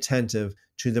ears be attentive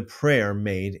to the prayer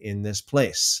made in this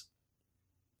place.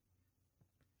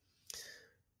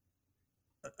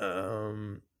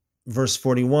 Verse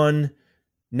 41,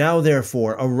 now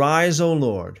therefore arise, O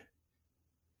Lord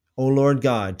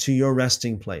God, to your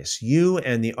resting place, you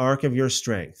and the ark of your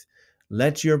strength.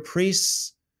 Let your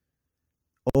priests,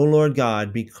 O Lord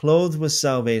God, be clothed with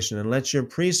salvation, and let your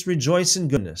priests rejoice in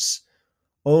goodness.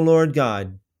 O Lord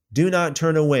God, do not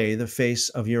turn away the face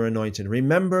of your anointed.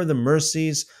 Remember the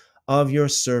mercies of your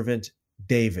servant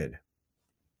David.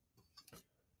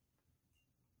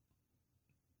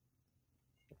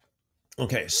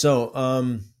 Okay, so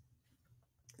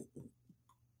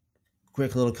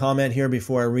quick little comment here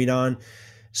before I read on.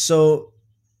 So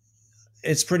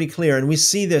it's pretty clear, and we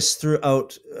see this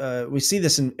throughout. We see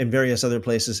this in various other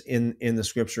places in the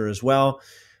scripture as well.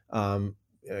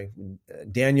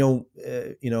 Daniel,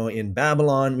 in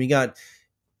Babylon,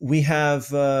 we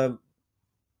have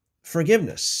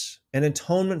forgiveness and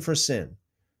atonement for sin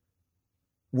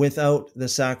without the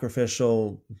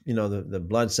sacrificial, the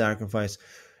blood sacrifice.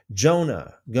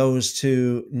 Jonah goes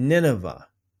to Nineveh,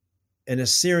 an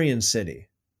Assyrian city,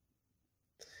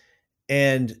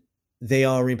 and they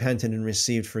all repented and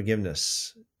received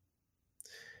forgiveness.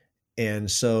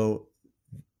 And so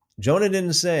Jonah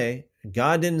didn't say,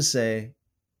 God didn't say,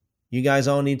 you guys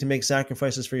all need to make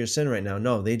sacrifices for your sin right now.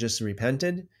 No, they just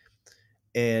repented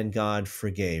and God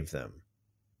forgave them.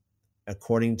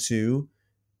 According to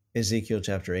Ezekiel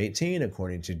chapter 18,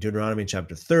 according to Deuteronomy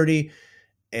chapter 30,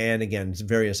 and again,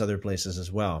 various other places as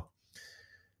well.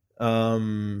 Let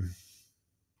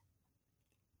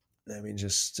me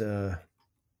just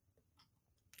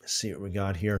see what we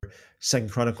got here. 2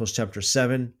 Chronicles chapter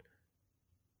 7.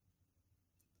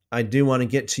 I do want to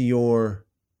get to your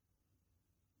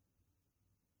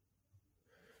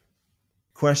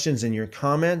questions and your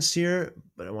comments here,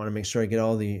 but I want to make sure I get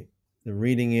all the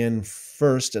reading in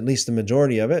first, at least the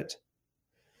majority of it.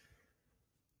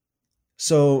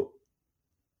 So,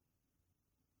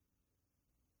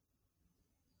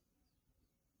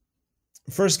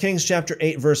 First Kings chapter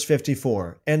 8, verse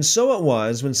 54. And so it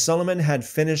was, when Solomon had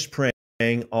finished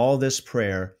praying all this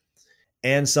prayer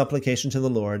and supplication to the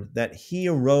Lord, that he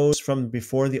arose from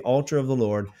before the altar of the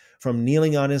Lord, from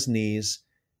kneeling on his knees,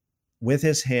 with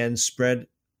his hands spread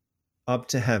up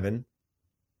to heaven.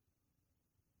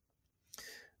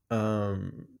 Okay.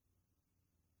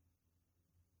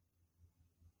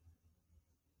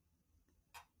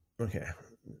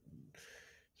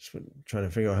 Just trying to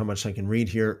figure out how much I can read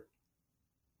here.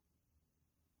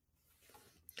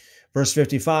 Verse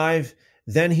 55,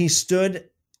 then he stood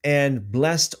and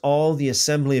blessed all the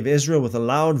assembly of Israel with a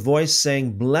loud voice,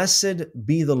 saying, blessed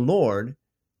be the Lord,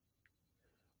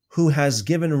 who has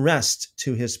given rest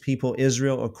to his people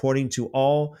Israel according to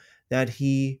all that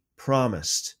he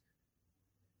promised.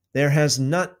 There has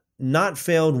not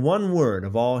failed one word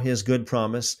of all his good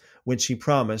promise, which he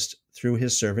promised through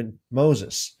his servant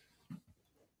Moses.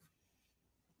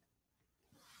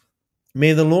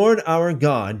 May the Lord our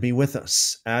God be with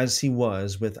us, as he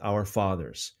was with our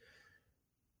fathers.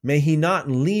 May he not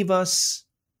leave us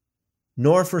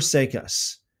nor forsake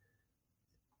us,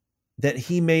 that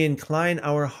he may incline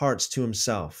our hearts to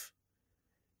himself.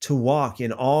 to walk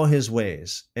in all his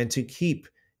ways and to keep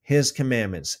his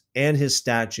commandments and his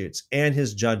statutes and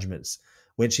his judgments,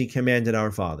 which he commanded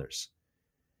our fathers.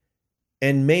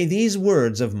 And may these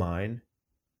words of mine,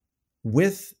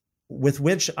 with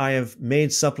which I have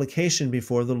made supplication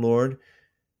before the Lord,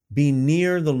 be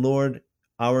near the Lord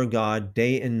our God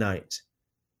day and night,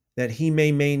 that he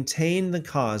may maintain the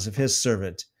cause of his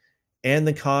servant and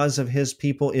the cause of his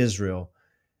people Israel,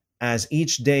 as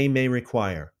each day may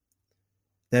require,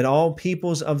 that all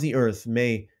peoples of the earth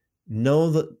may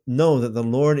know that the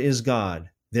Lord is God,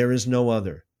 there is no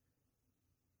other.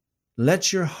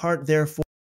 Let your heart therefore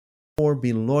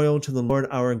be loyal to the Lord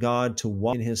our God, to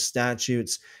walk in his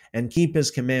statutes and keep his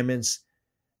commandments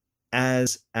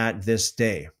as at this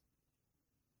day.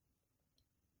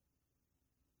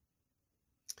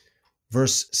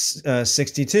 Verse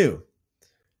 62.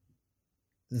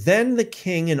 Then the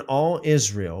king and all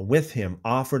Israel with him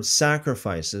offered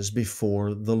sacrifices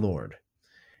before the Lord.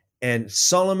 And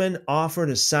Solomon offered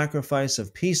a sacrifice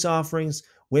of peace offerings,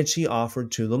 which he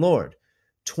offered to the Lord,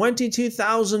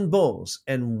 22,000 bulls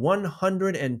and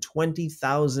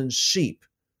 120,000 sheep.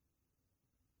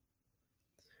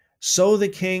 So the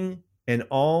king and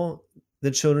all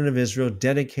the children of Israel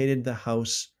dedicated the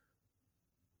house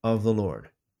of the Lord.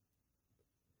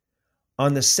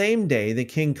 On the same day, the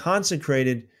king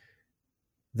consecrated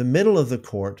the middle of the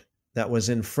court that was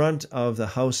in front of the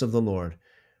house of the Lord.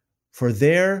 For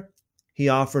there he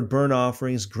offered burnt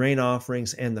offerings, grain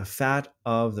offerings, and the fat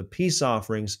of the peace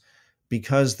offerings,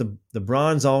 because the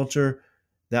bronze altar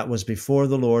that was before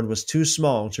the Lord was too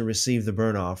small to receive the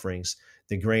burnt offerings,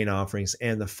 the grain offerings,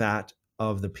 and the fat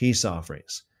of the peace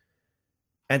offerings.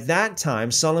 At that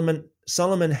time, Solomon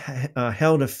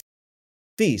held a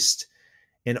feast,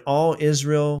 and all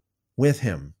Israel with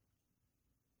him.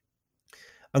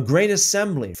 A great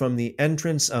assembly from the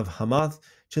entrance of Hamath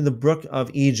to the brook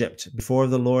of Egypt before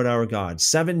the Lord our God,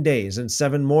 7 days and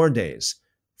 7 more days,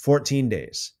 14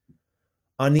 days.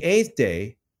 On the 8th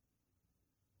day,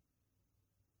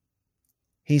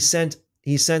 he sent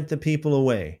the people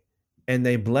away, and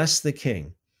they blessed the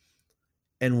king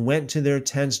and went to their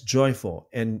tents joyful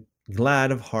and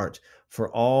glad of heart for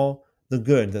all the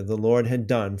good that the Lord had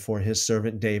done for his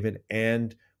servant David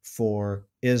and for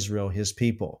Israel, his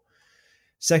people.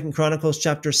 2 Chronicles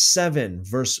chapter 7,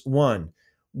 verse 1.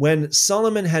 When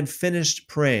Solomon had finished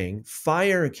praying,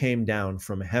 fire came down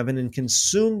from heaven and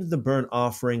consumed the burnt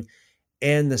offering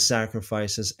and the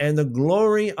sacrifices, and the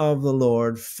glory of the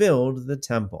Lord filled the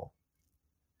temple.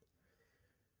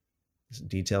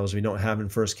 Details we don't have in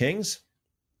 1 Kings.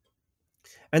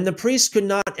 And the priests could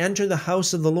not enter the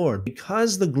house of the Lord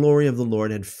because the glory of the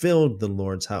Lord had filled the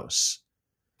Lord's house.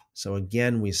 So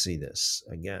again, we see this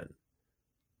again.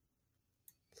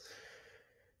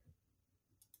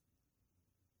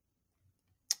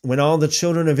 When all the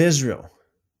children of Israel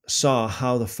saw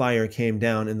how the fire came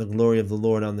down and the glory of the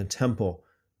Lord on the temple,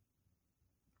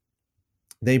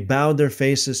 they bowed their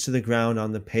faces to the ground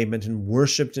on the pavement and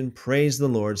worshiped and praised the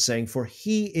Lord, saying, "For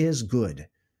he is good,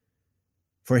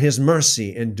 for his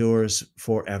mercy endures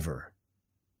forever."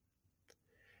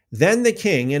 Then the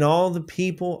king and all the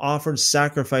people offered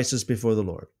sacrifices before the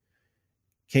Lord.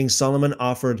 King Solomon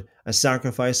offered a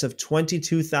sacrifice of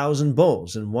 22,000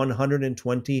 bulls and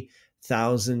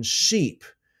 120,000 sheep.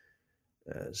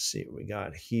 Let's see what we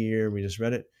got here. We just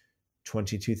read it.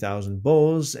 22,000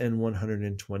 bulls and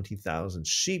 120,000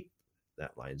 sheep.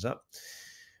 That lines up.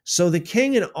 So the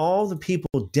king and all the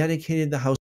people dedicated the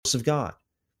house of God.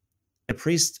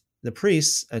 The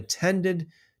priests attended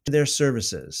to their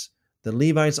services. The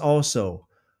Levites also,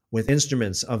 with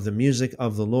instruments of the music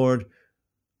of the Lord,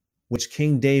 which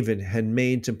King David had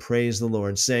made to praise the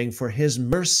Lord, saying, "For his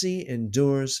mercy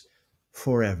endures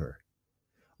forever."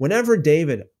 Whenever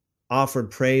David offered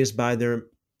praise by their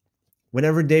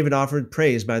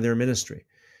ministry,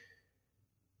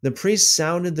 the priests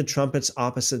sounded the trumpets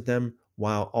opposite them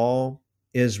while all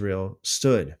Israel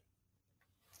stood.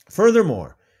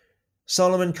 Furthermore,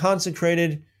 Solomon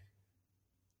consecrated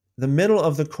the middle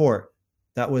of the court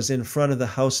that was in front of the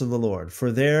house of the Lord,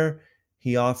 for there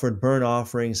he offered burnt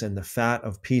offerings and the fat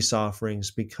of peace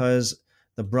offerings, because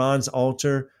the bronze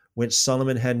altar which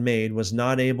Solomon had made was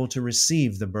not able to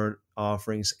receive the burnt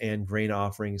offerings and grain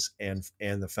offerings and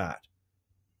the fat.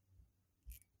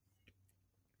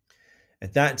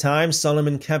 At that time,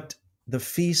 Solomon kept the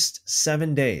feast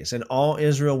 7 days, and all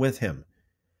Israel with him,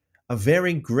 a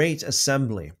very great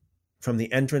assembly from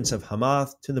the entrance of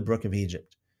Hamath to the brook of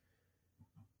Egypt.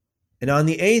 And on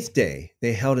the 8th day,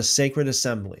 they held a sacred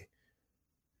assembly,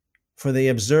 for they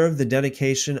observed the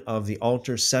dedication of the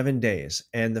altar 7 days,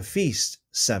 and the feast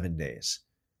 7 days.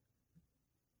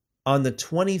 On the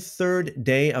 23rd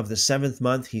day of the 7th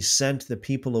month, he sent the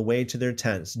people away to their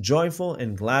tents, joyful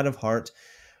and glad of heart,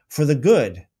 for the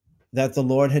good that the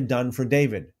Lord had done for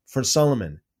David, for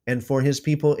Solomon, and for his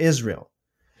people Israel.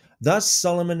 Thus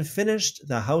Solomon finished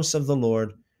the house of the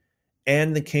Lord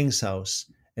and the king's house,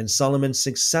 and Solomon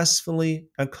successfully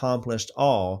accomplished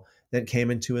all that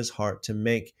came into his heart to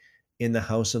make in the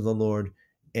house of the Lord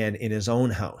and in his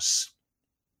own house.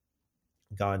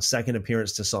 God's second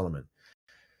appearance to Solomon.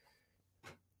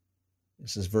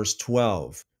 This is verse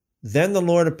 12. Then the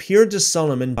Lord appeared to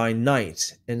Solomon by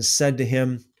night and said to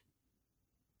him,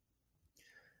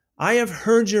 I have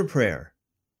heard your prayer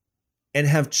and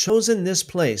have chosen this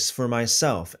place for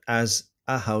myself as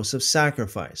a house of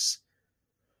sacrifice.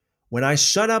 When I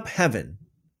shut up heaven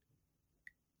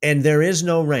and there is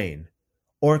no rain,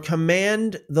 or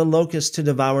command the locusts to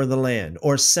devour the land,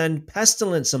 or send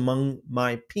pestilence among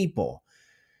my people,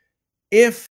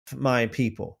 if my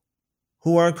people,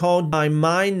 who are called by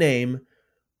my name,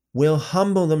 will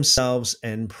humble themselves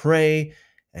and pray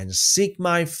and seek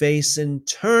my face and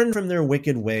turn from their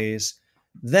wicked ways,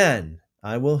 then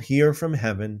I will hear from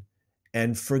heaven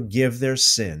and forgive their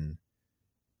sin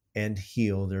and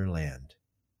heal their land.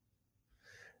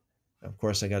 Of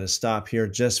course, I got to stop here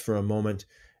just for a moment.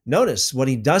 Notice what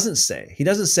he doesn't say. He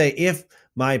doesn't say, if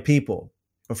my people.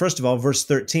 Well, first of all, verse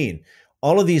 13,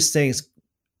 all of these things,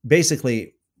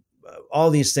 basically, all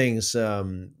these things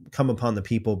come upon the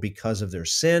people because of their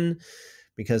sin,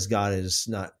 because God is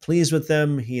not pleased with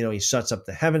them. He shuts up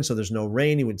the heaven, so there's no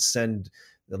rain. He would send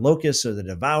the locusts or the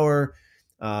devourer.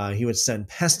 He would send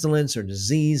pestilence or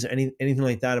disease or anything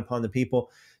like that upon the people.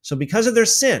 So because of their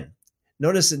sin,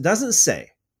 notice it does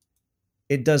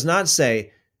not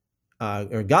say,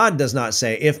 or God does not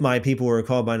say, if my people who are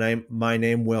called by my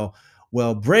name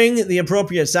will bring the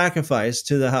appropriate sacrifice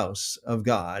to the house of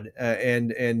God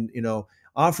and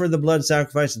offer the blood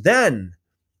sacrifice, then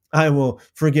I will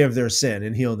forgive their sin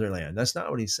and heal their land. That's not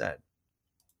what he said.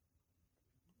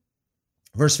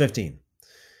 Verse 15.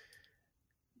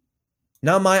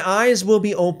 Now my eyes will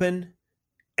be open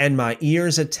and my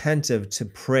ears attentive to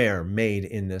prayer made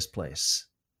in this place.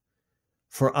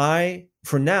 For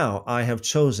now I have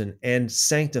chosen and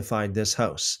sanctified this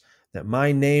house, that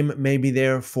my name may be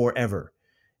there forever,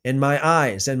 and my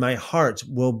eyes and my heart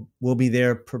will be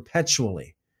there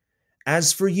perpetually.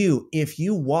 As for you, if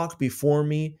you walk before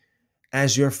me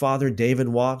as your father David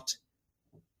walked,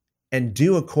 and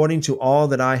do according to all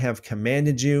that I have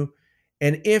commanded you,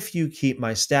 and if you keep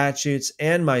my statutes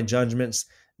and my judgments,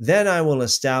 then I will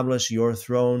establish your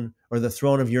throne, or the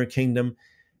throne of your kingdom,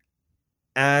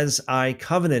 as I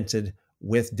covenanted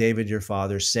with David your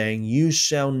father, saying, you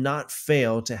shall not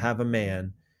fail to have a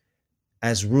man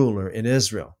as ruler in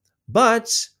Israel.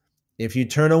 But if you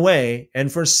turn away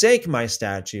and forsake my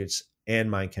statutes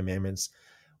and my commandments,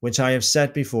 which I have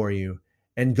set before you,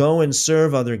 and go and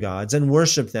serve other gods and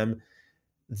worship them,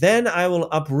 then I will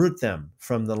uproot them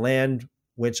from the land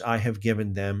which I have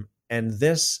given them, and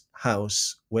this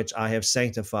house which I have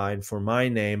sanctified for my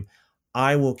name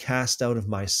I will cast out of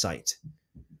my sight,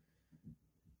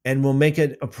 and will make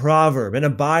it a proverb and a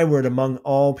byword among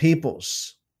all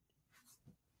peoples.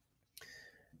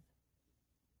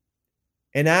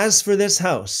 And as for this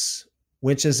house,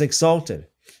 which is exalted,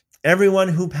 everyone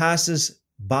who passes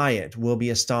by it will be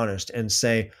astonished and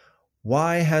say,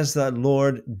 why has the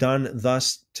Lord done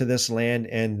thus to this land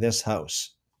and this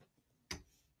house?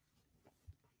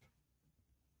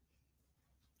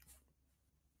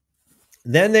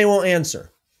 Then they will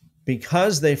answer,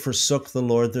 because they forsook the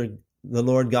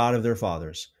Lord God of their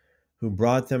fathers, who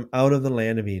brought them out of the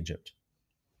land of Egypt,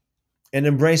 and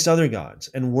embraced other gods,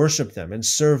 and worshiped them, and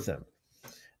served them.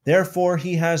 Therefore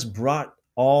he has brought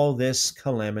all this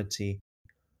calamity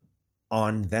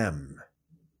on them.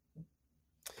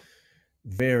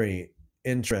 Very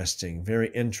interesting, very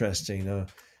interesting.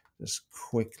 Just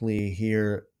quickly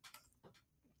here,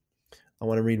 I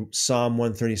want to read Psalm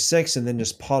 136 and then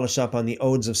just polish up on the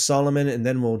Odes of Solomon, and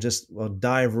then we'll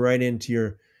dive right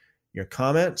into your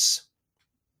comments.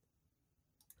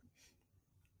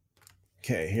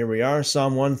 Okay, here we are,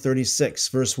 Psalm 136,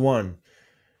 verse 1.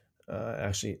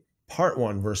 Part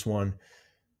 1, verse 1.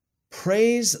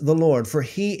 Praise the Lord, for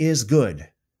he is good,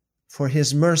 for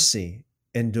his mercy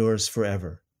endures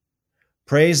forever.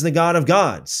 Praise the God of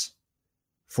gods,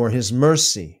 for his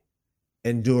mercy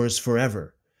endures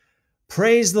forever.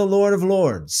 Praise the Lord of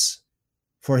lords,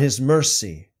 for his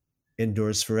mercy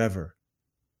endures forever.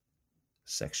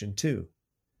 Section 2.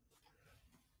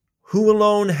 Who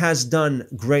alone has done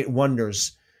great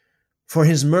wonders, for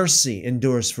his mercy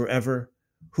endures forever.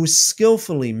 Who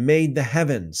skillfully made the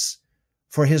heavens,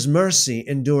 for his mercy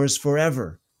endures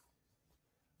forever.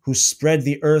 who spread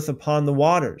the earth upon the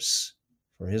waters,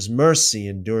 for his mercy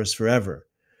endures forever.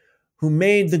 Who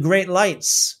made the great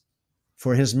lights,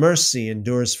 for his mercy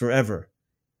endures forever.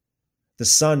 The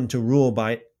sun to rule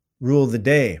the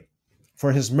day,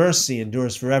 for his mercy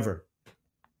endures forever.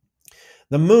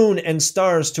 The moon and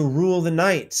stars to rule the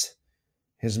night,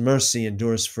 his mercy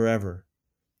endures forever.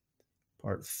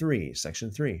 Part 3,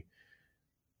 Section 3.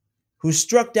 Who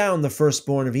struck down the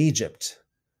firstborn of Egypt,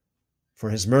 for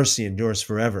his mercy endures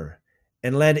forever,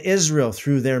 and led Israel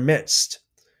through their midst,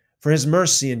 for his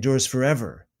mercy endures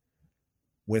forever.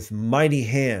 With mighty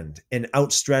hand and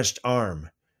outstretched arm,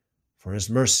 for his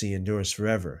mercy endures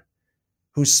forever.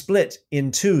 Who split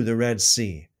in two the Red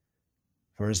Sea,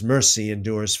 for his mercy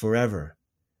endures forever,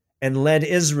 and led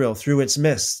Israel through its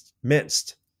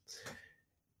midst.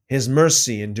 His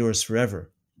mercy endures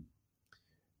forever.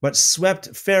 But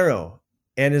swept Pharaoh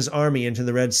and his army into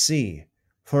the Red Sea,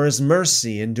 for his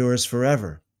mercy endures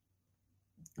forever.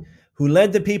 Who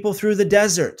led the people through the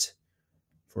desert,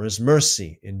 for his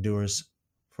mercy endures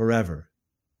forever.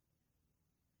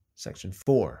 Section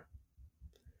 4.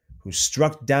 Who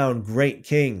struck down great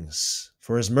kings,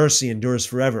 for his mercy endures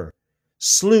forever.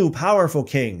 Slew powerful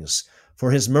kings,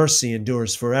 for his mercy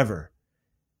endures forever.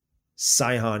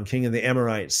 Sihon, king of the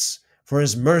Amorites, for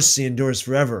his mercy endures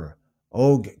forever.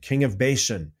 Og, king of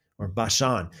Bashan, or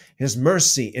Bashan, his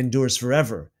mercy endures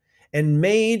forever. And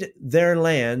made their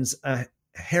lands a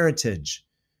heritage,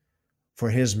 for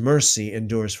his mercy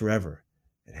endures forever.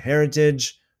 A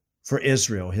heritage for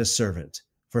Israel, his servant,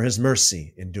 for his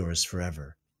mercy endures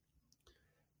forever.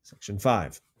 Section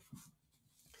 5.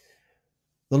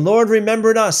 The Lord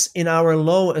remembered us in our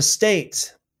low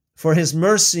estate, for his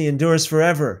mercy endures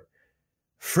forever.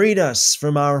 Freed us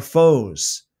from our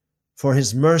foes, for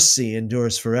his mercy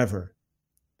endures forever.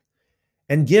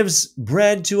 And gives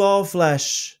bread to all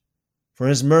flesh, for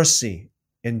his mercy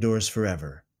endures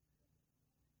forever.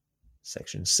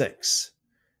 Section 6.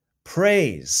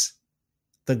 Praise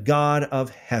the God of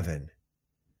heaven,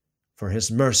 for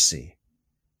his mercy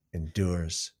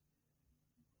endures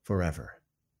forever.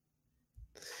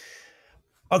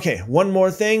 Okay, one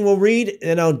more thing we'll read,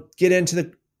 and I'll get into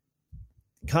the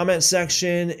comment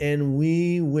section, and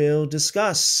we will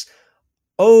discuss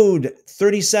Ode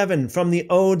 37 from the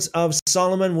Odes of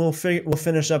Solomon. We'll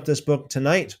finish up this book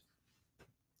tonight,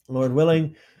 Lord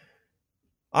willing.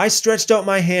 I stretched out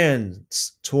my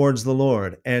hands towards the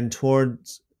Lord, and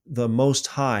towards the Most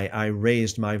High I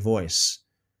raised my voice.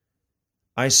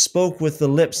 I spoke with the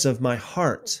lips of my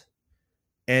heart,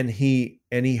 and he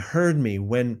heard me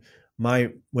when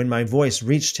my voice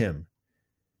reached him.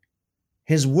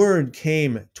 His word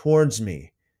came towards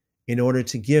me in order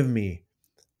to give me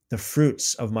the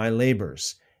fruits of my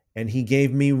labors, and he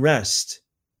gave me rest,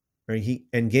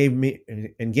 and gave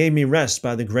me rest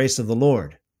by the grace of the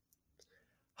Lord.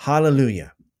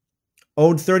 Hallelujah.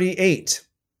 Ode 38.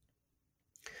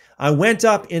 I went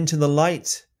up into the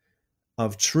light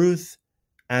of truth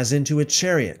as into a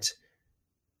chariot,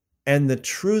 and the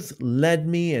truth led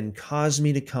me and caused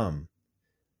me to come,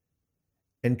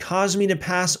 and caused me to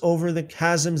pass over the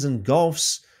chasms and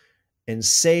gulfs, and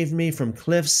saved me from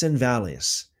cliffs and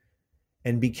valleys,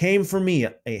 and became for me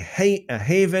a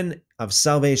haven of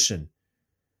salvation,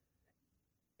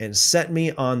 and set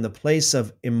me on the place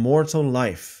of immortal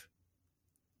life.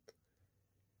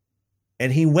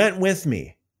 And he went with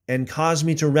me and caused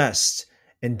me to rest,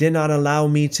 and did not allow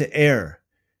me to err,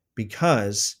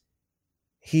 because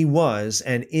he was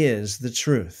and is the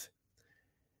truth.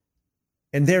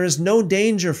 And there is no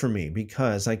danger for me,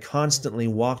 because I constantly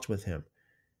walked with him.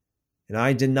 And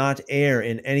I did not err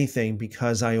in anything,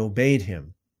 because I obeyed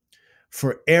him.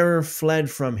 For error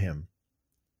fled from him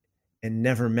and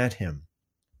never met him.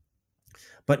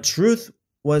 But truth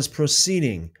was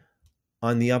proceeding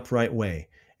on the upright way,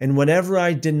 and whatever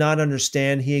I did not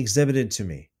understand, he exhibited to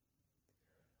me.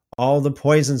 All the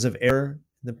poisons of error,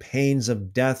 the pains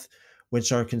of death,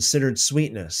 which are considered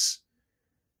sweetness,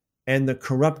 and the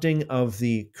corrupting of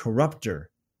the corrupter,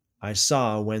 I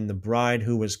saw when the bride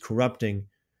who was corrupting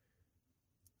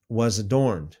was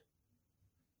adorned,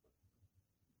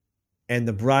 and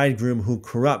the bridegroom who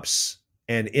corrupts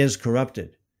and is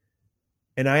corrupted.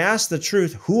 And I asked the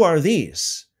truth, who are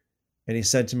these? And he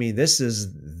said to me, this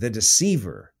is the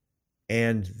deceiver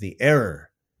and the error.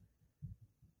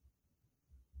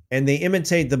 And they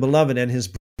imitate the beloved and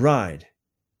his bride,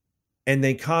 and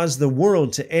they cause the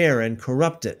world to err and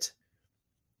corrupt it.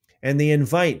 And they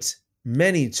invite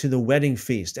many to the wedding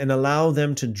feast and allow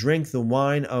them to drink the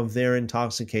wine of their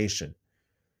intoxication.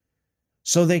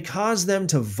 So they cause them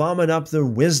to vomit up their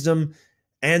wisdom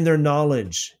and their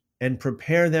knowledge, and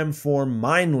prepare them for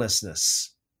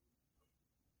mindlessness.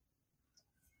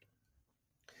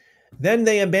 Then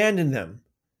they abandon them,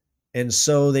 and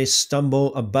so they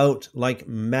stumble about like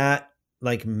mad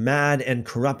and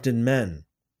corrupted men.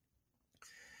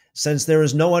 Since there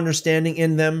is no understanding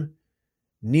in them,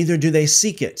 neither do they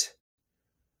seek it.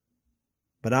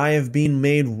 But I have been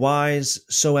made wise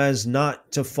so as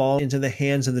not to fall into the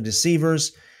hands of the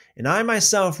deceivers, and I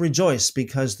myself rejoice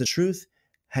because the truth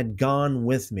had gone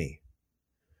with me.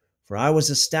 For I was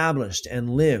established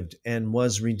and lived and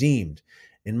was redeemed,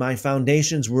 and my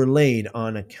foundations were laid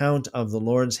on account of the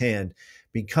Lord's hand,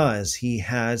 because he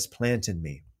has planted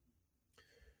me.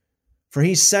 For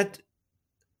he set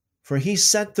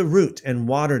the root and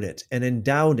watered it and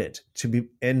endowed it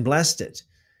and blessed it,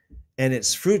 and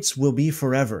its fruits will be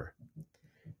forever.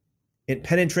 It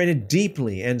penetrated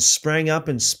deeply and sprang up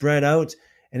and spread out,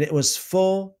 and it was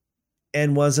full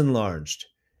and was enlarged.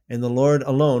 And the Lord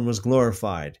alone was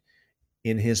glorified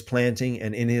in his planting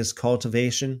and in his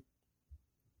cultivation,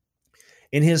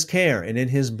 in his care and in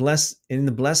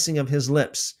the blessing of his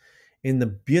lips, in the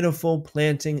beautiful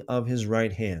planting of his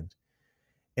right hand,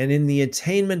 and in the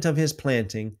attainment of his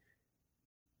planting,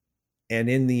 and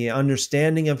in the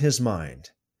understanding of his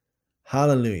mind.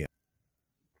 Hallelujah.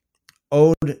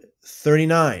 Ode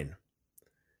 39.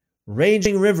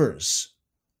 Raging rivers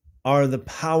are the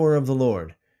power of the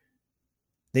Lord.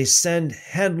 They send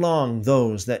headlong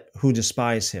those who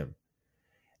despise him,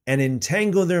 and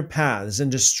entangle their paths and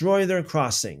destroy their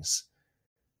crossings,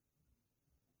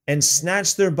 and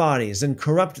snatch their bodies and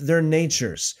corrupt their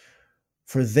natures,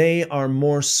 for they are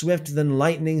more swift than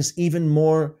lightnings, even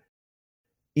more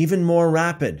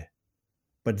rapid.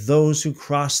 But those who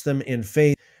cross them in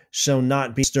faith shall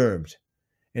not be disturbed,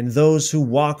 and those who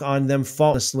walk on them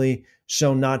faultlessly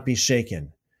shall not be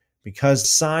shaken, because the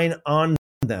sign on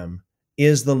them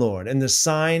is the Lord, and the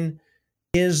sign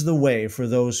is the way for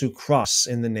those who cross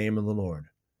in the name of the Lord.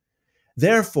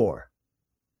 Therefore,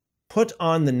 put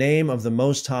on the name of the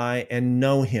Most High and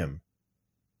know him,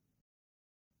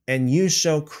 and you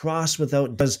shall cross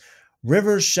without, because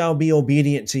rivers shall be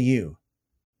obedient to you.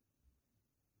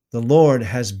 The Lord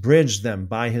has bridged them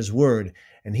by his word,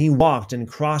 and he walked and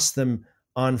crossed them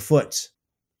on foot.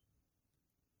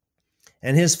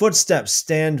 And his footsteps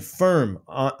stand firm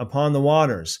upon the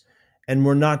waters, and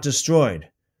were not destroyed,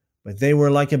 but they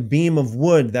were like a beam of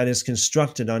wood that is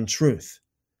constructed on truth.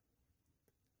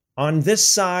 On this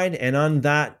side and on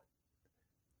that,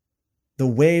 the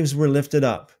waves were lifted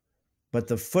up, but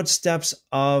the footsteps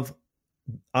of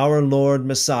our Lord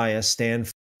Messiah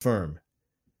stand firm,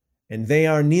 and they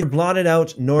are neither blotted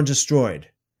out nor destroyed.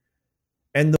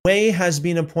 And the way has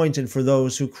been appointed for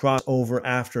those who cross over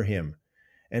after him,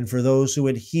 and for those who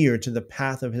adhere to the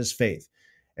path of his faith,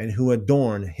 and who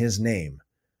adorn his name.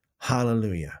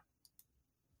 Hallelujah.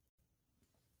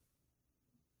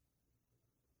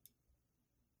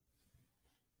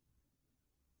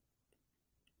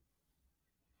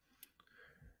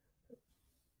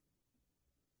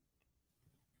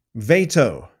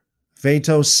 Veto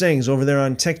sings over there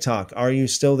on TikTok. Are you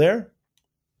still there?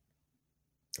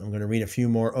 I'm going to read a few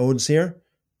more odes here.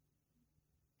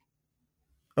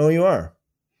 Oh, you are.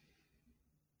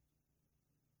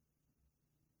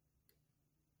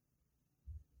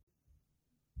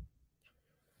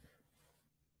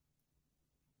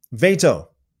 Veto,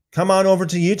 come on over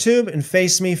to YouTube and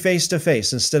face me face to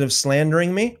face instead of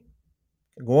slandering me.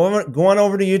 Go on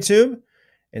over to YouTube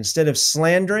instead of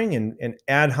slandering and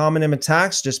ad hominem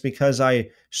attacks just because I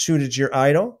shoot at your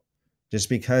idol, just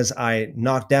because I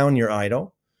knock down your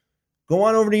idol. Go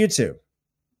on over to YouTube.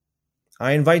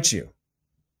 I invite you.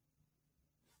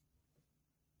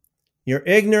 Your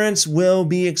ignorance will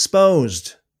be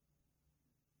exposed.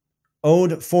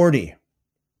 Ode 40.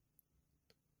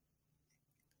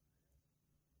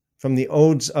 From the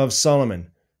Odes of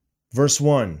Solomon, verse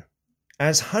 1.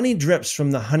 As honey drips from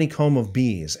the honeycomb of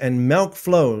bees, and milk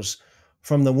flows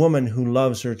from the woman who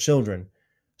loves her children,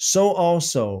 so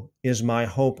also is my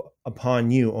hope upon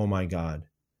you, O my God.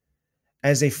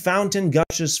 As a fountain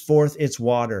gushes forth its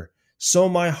water, so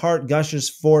my heart gushes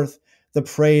forth the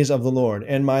praise of the Lord,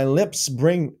 and my lips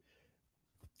bring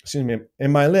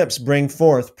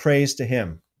forth praise to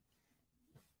him.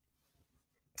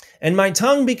 And my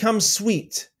tongue becomes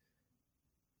sweet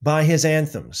by his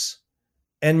anthems,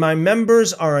 and my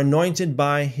members are anointed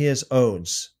by his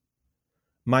odes.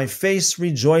 My face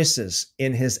rejoices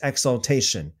in his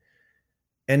exaltation,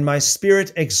 and my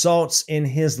spirit exalts in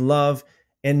his love,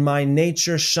 and my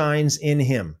nature shines in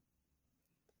him.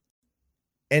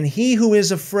 And he who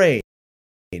is afraid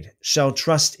shall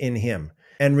trust in him,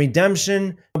 and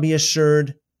redemption shall be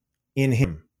assured in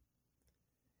him.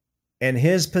 And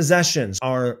his possessions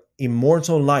are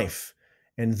immortal life,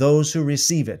 and those who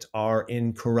receive it are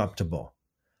incorruptible.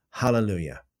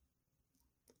 Hallelujah.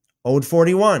 Ode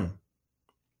 41.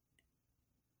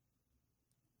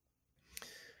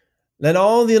 Let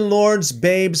all the Lord's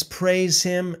babes praise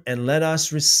him, and let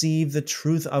us receive the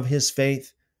truth of his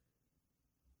faith.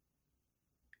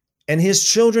 And his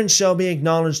children shall be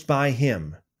acknowledged by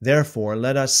him. Therefore,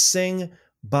 let us sing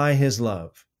by his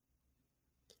love.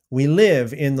 We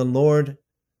live in the Lord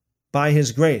by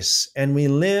his grace, and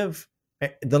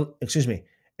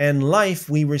and life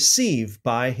we receive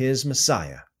by his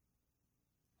Messiah.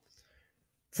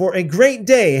 For a great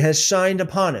day has shined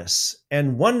upon us,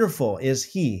 and wonderful is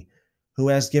he who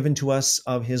has given to us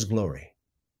of his glory.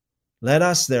 Let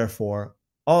us, therefore,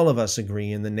 all of us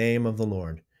agree in the name of the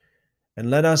Lord, and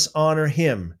let us honor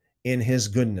him in his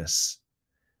goodness.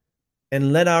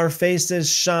 And let our faces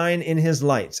shine in his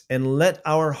light, and let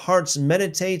our hearts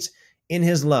meditate in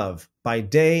his love by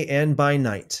day and by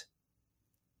night.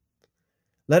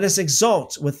 Let us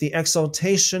exult with the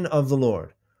exaltation of the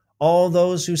Lord. All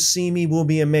those who see me will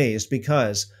be amazed,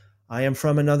 because I am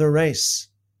from another race.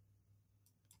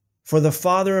 For the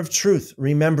Father of truth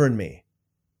remembered me,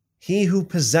 he who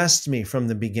possessed me from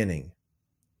the beginning.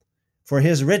 For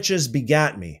his riches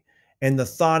begat me, and the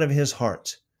thought of his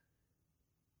heart.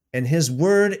 And his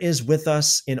word is with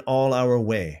us in all our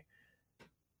way,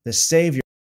 the Savior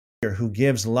who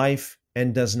gives life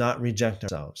and does not reject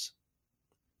ourselves.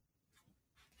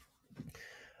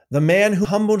 The man who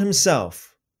humbled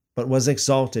himself, but was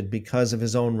exalted because of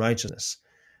his own righteousness.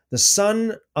 The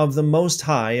Son of the Most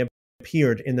High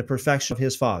appeared in the perfection of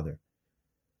his Father,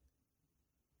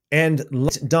 and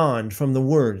light dawned from the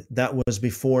word that was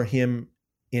before time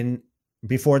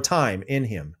in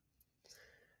him.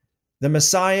 The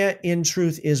Messiah in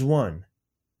truth is one,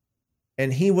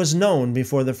 and he was known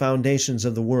before the foundations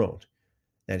of the world,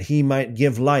 that he might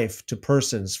give life to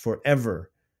persons forever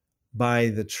by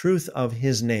the truth of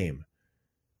his name.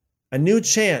 A new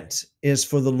chant is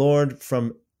for the Lord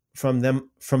from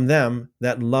them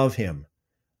that love him.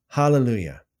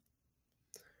 Hallelujah.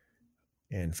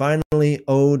 And finally,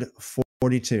 Ode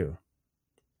 42.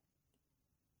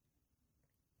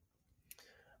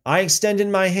 I extended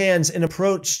my hands and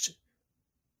approached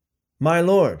my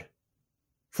Lord,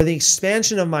 for the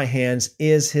expansion of my hands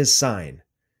is his sign.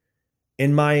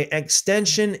 In my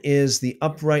extension is the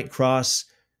upright cross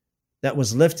that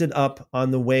was lifted up on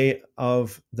the way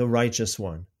of the righteous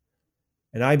one.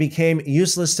 And I became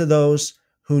useless to those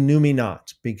who knew me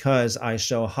not, because I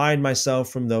shall hide myself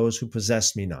from those who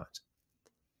possess me not.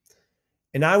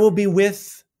 And I will be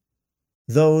with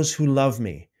those who love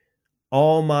me.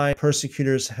 All my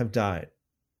persecutors have died,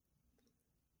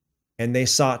 and they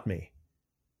sought me,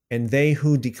 and they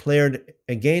who declared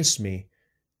against me,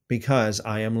 because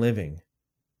I am living.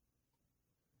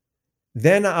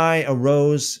 Then I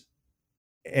arose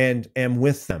and am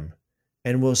with them,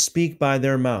 and will speak by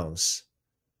their mouths.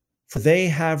 For they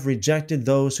have rejected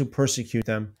those who persecute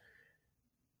them,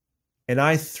 and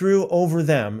I threw over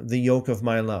them the yoke of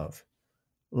my love.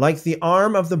 Like the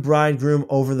arm of the bridegroom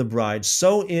over the bride,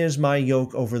 so is my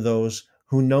yoke over those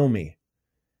who know me.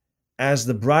 As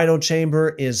the bridal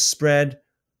chamber is spread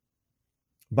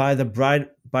by the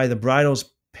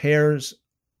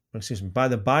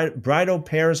bridal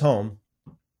pair's home,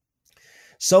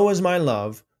 so is my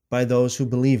love by those who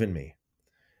believe in me.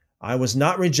 I was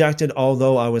not rejected,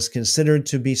 although I was considered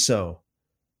to be so,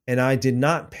 and I did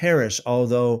not perish,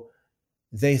 although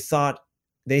they thought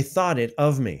it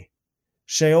of me.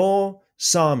 Sheol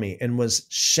saw me and was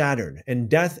shattered, and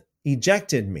death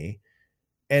ejected me,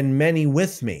 and many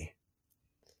with me.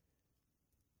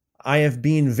 I have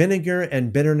been vinegar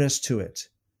and bitterness to it,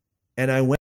 and I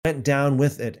went down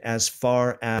with it as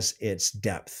far as its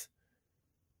depth.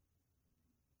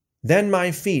 Then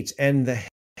the feet and the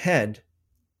head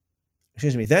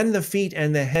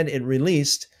it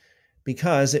released,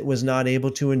 because it was not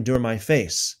able to endure my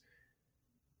face.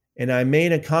 And I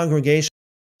made a congregation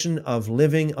of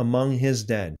living among his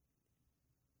dead.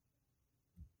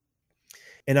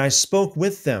 And I spoke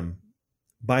with them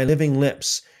by living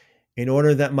lips, in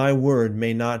order that my word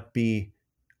may not be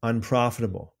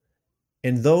unprofitable.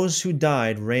 And those who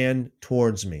died ran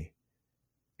towards me,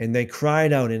 and they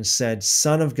cried out and said,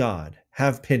 Son of God,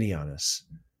 have pity on us,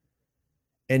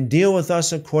 and deal with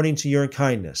us according to your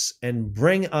kindness, and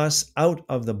bring us out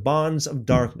of the bonds of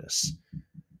darkness,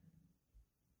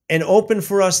 and open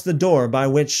for us the door by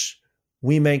which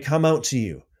we may come out to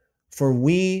you, for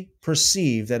we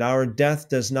perceive that our death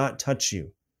does not touch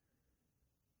you.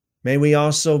 May we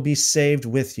also be saved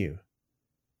with you,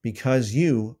 because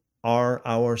you are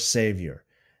our Savior.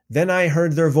 Then I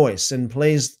heard their voice and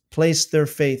placed their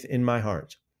faith in my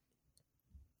heart.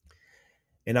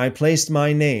 and I placed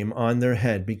my name on their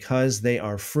head because they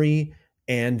are free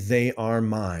and they are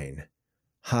mine.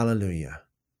 Hallelujah.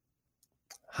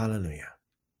 Hallelujah.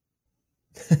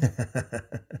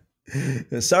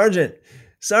 Sergeant,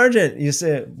 you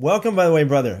say, welcome, by the way,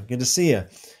 brother. Good to see you.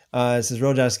 It says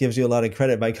Rojas gives you a lot of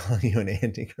credit by calling you an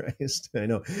antichrist. I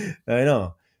know.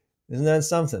 Isn't that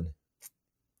something?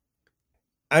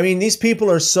 I mean, these people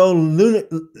are so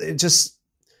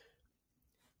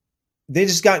they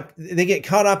get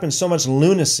caught up in so much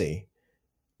lunacy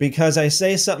because I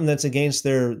say something that's against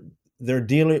their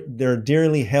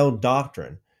dearly held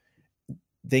doctrine.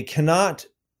 They cannot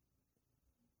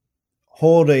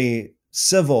hold a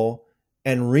civil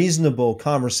and reasonable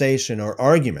conversation or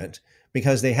argument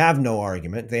because they have no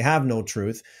argument, they have no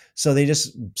truth, so they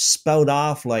just spout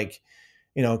off like,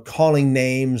 calling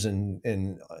names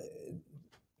and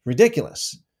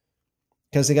ridiculous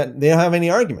because they don't have any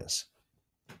arguments.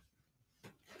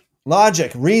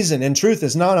 Logic, reason, and truth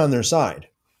is not on their side.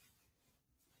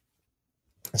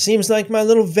 It seems like my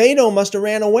little Vado must have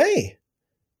ran away.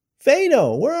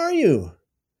 Vado, where are you?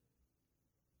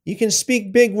 You can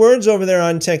speak big words over there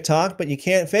on TikTok, but you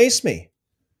can't face me.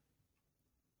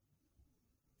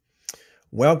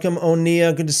 Welcome,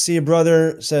 Onia. Good to see you,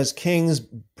 brother. Says Kings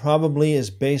probably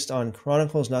is based on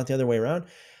Chronicles, not the other way around.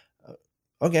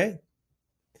 Okay.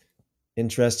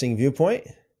 Interesting viewpoint.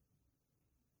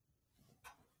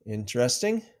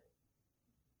 Interesting.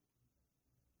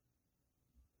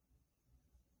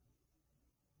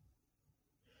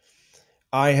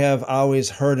 I have always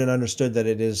heard and understood that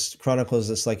it is Chronicles.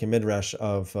 It's like a midrash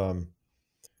of.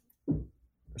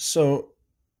 So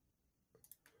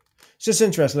it's just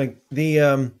interesting. Like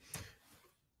the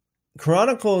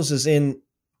Chronicles is in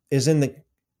the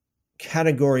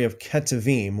category of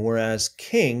Ketuvim, whereas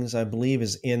Kings, I believe,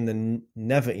 is in the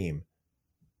Nevi'im.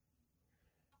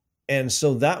 And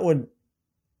so that would,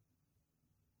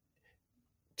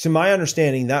 to my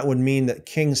understanding, that would mean that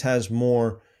Kings has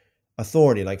more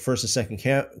authority, like First and Second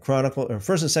Chronicle, or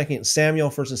First and Second Samuel,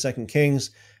 First and Second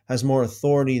Kings has more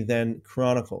authority than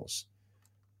Chronicles.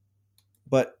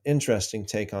 But interesting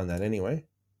take on that, anyway.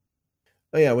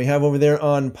 Oh yeah, we have over there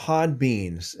on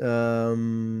Podbeans.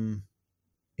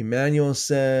 Emmanuel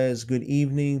says, "Good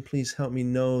evening. Please help me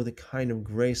know the kind of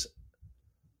grace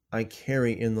I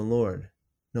carry in the Lord."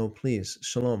 No, please.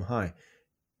 Shalom. Hi.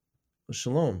 Well,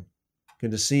 shalom.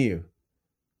 Good to see you.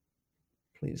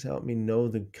 Please help me know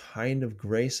the kind of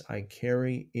grace I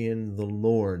carry in the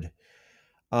Lord.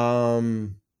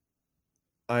 I'm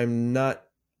not,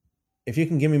 if you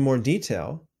can give me more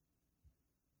detail,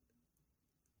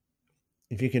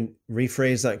 if you can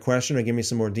rephrase that question or give me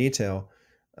some more detail,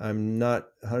 I'm not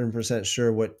 100%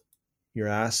 sure what you're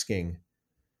asking.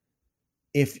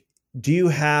 Do you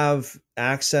have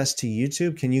access to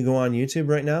YouTube? Can you go on YouTube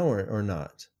right now or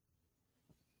not?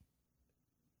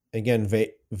 Again,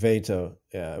 Veto.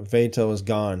 Yeah, Veto is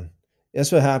gone.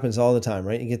 That's what happens all the time,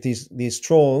 right? You get these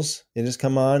trolls, they just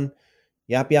come on,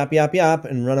 yap, yap, yap, yap,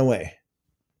 and run away.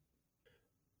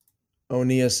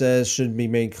 Onia says, should be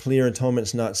made clear, atonement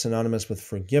is not synonymous with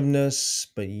forgiveness,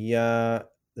 but yeah,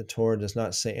 the Torah does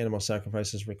not say animal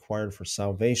sacrifice is required for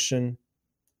salvation.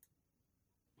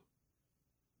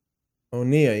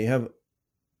 Onia,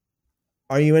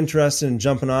 are you interested in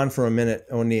jumping on for a minute,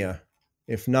 Onia?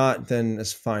 If not, then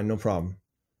it's fine, no problem.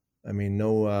 I mean,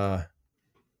 no,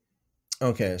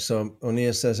 okay, so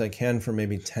Onia says I can for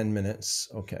maybe 10 minutes.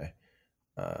 Okay,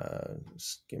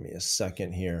 just give me a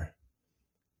second here.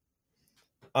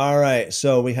 All right,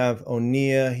 so we have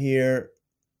Onia here.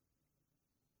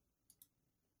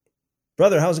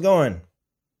 Brother, how's it going?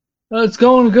 It's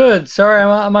going good. Sorry, I'm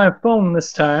on my phone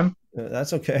this time.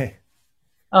 That's okay.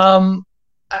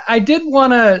 I did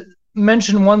want to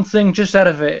mention one thing just out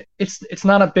of it. It's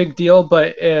not a big deal,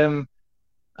 but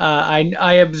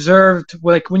I observed,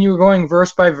 like, when you were going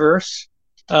verse by verse,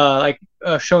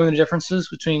 showing the differences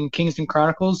between Kings and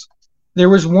Chronicles. There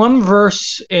was one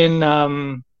verse in,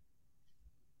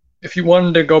 if you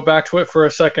wanted to go back to it for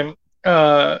a second,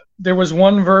 there was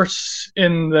one verse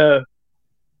in the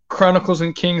Chronicles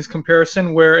and Kings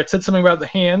comparison where it said something about the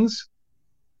hands,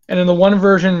 and in the one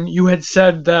version you had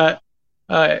said that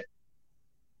it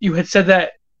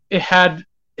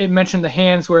mentioned the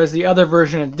hands, whereas the other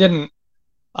version it didn't.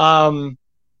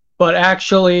 But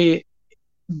actually,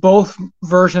 both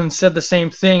versions said the same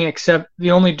thing, except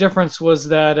the only difference was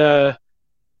that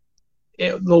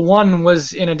the one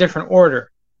was in a different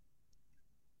order.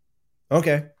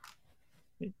 Okay.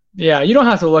 Yeah, you don't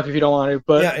have to look if you don't want to,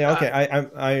 but yeah, okay.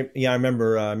 I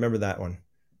remember that one.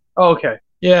 Okay.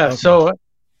 Yeah. Okay. So,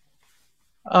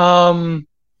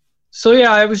 So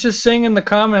yeah, I was just saying in the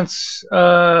comments,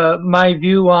 my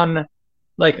view on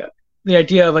like the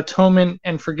idea of atonement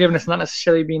and forgiveness not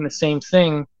necessarily being the same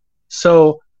thing.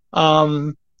 So,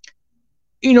 um,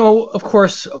 of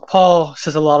course, Paul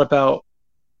says a lot about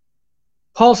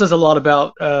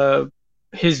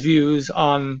his views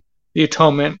on the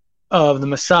atonement of the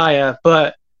Messiah,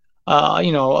 but a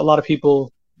lot of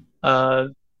people uh,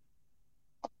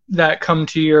 that come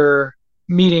to your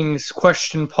meetings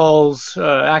question Paul's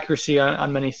accuracy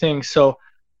on many things. So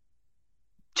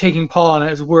taking Paul on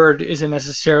his word isn't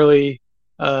necessarily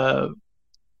uh,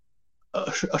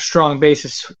 a strong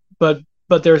basis, but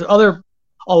there's a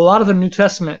lot of the New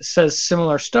Testament says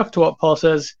similar stuff to what Paul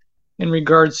says in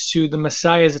regards to the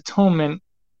Messiah's atonement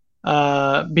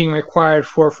being required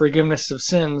for forgiveness of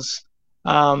sins.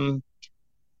 The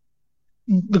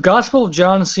Gospel of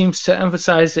John seems to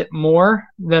emphasize it more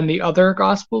than the other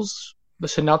Gospels, the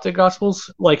Synoptic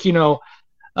Gospels. The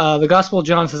Gospel of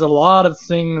John says a lot of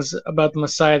things about the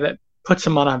Messiah that puts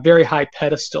him on a very high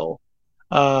pedestal.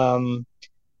 And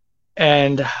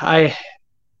I'm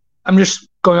just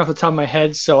going off the top of my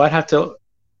head, so I'd have to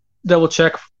double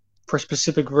check for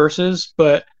specific verses.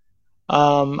 But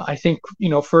I think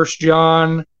First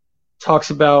John talks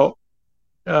about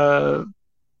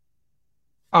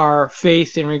our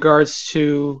faith in regards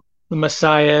to the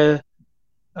Messiah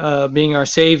being our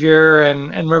Savior,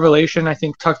 and Revelation, I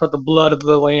think, talks about the blood of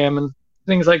the Lamb and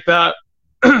things like that.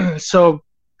 So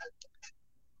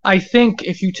I think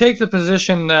if you take the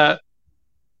position that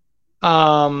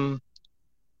all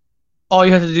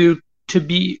you have to do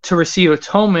to receive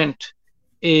atonement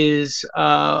is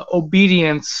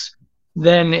obedience,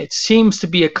 then it seems to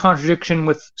be a contradiction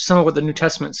with some of what the New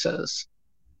Testament says.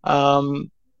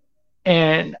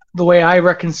 And the way I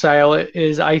reconcile it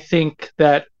is I think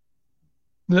that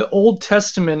the Old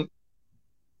Testament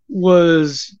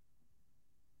was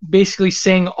basically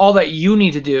saying all that you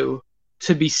need to do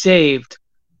to be saved.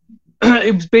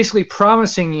 It was basically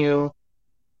promising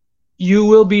you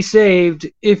will be saved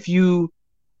if you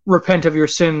repent of your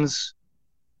sins.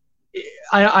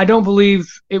 I don't believe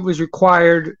it was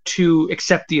required to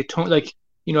accept the atonement,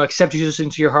 accept Jesus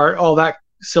into your heart, all that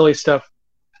silly stuff.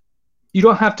 You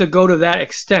don't have to go to that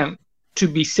extent to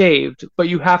be saved, but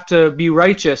you have to be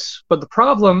righteous. But the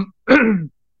problem, the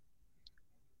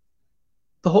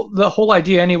whole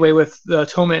idea anyway with the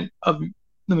atonement of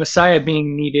the Messiah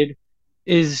being needed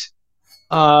is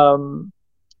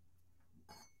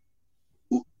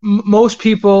most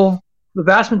people, the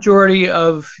vast majority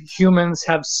of humans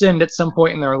have sinned at some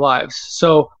point in their lives.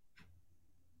 So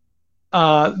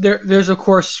there's, of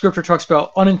course, scripture talks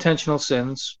about unintentional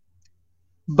sins,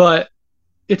 but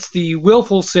it's the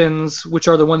willful sins which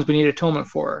are the ones we need atonement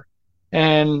for.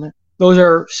 And those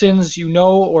are sins you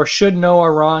know or should know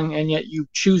are wrong, and yet you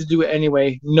choose to do it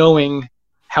anyway, knowing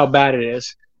how bad it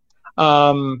is.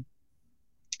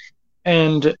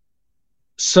 And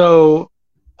so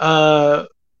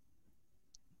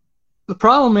the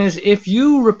problem is, if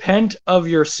you repent of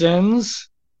your sins,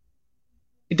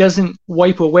 it doesn't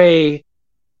wipe away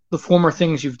the former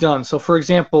things you've done. So, for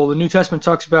example, the New Testament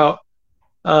talks about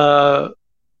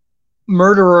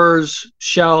murderers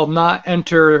shall not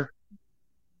enter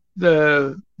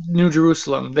the New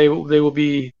Jerusalem. They will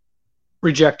be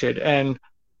rejected. And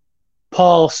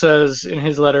Paul says in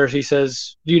his letters, he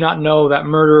says, do you not know that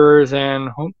murderers and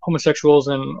homosexuals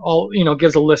and all,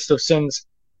 gives a list of sins,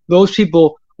 those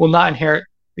people will not inherit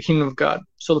the kingdom of God.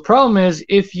 So the problem is,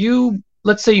 if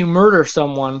let's say you murder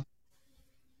someone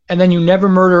and then you never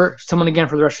murder someone again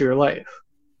for the rest of your life,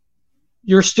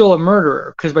 you're still a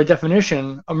murderer, because by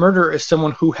definition, a murderer is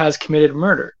someone who has committed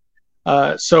murder.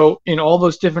 So in all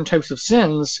those different types of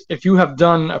sins, if you have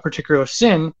done a particular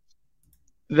sin,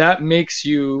 that makes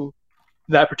you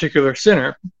that particular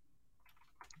sinner.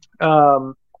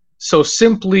 So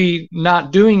simply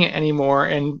not doing it anymore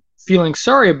and feeling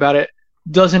sorry about it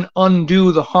doesn't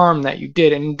undo the harm that you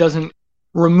did, and doesn't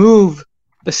remove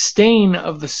the stain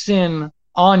of the sin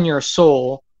on your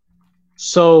soul.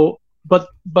 So, but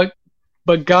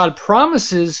God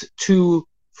promises to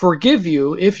forgive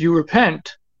you if you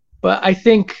repent. But I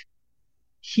think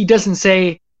he doesn't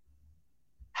say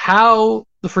how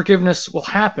the forgiveness will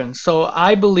happen. So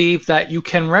I believe that you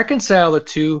can reconcile the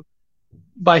two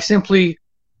by simply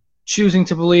choosing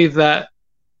to believe that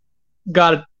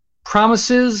God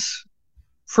promises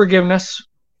forgiveness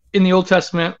in the Old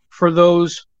Testament for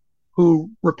those who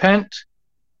repent,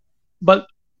 but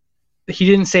he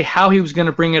didn't say how he was going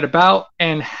to bring it about,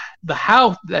 and the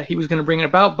how that he was going to bring it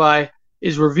about by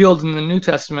is revealed in the New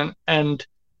Testament. And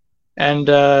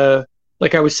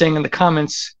like I was saying in the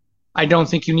comments, I don't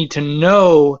think you need to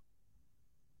know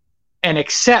and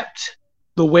accept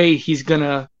the way he's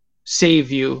gonna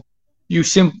save you.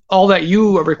 All that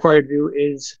you are required to do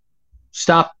is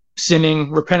stop sinning,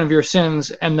 repent of your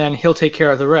sins, and then he'll take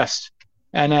care of the rest.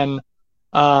 And then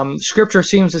scripture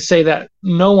seems to say that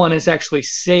no one is actually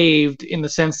saved in the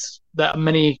sense that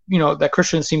many, that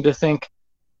Christians seem to think.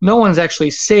 No one's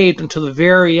actually saved until the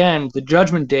very end, the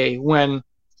judgment day, because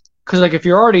like if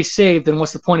you're already saved, then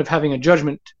what's the point of having a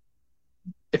judgment?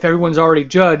 If everyone's already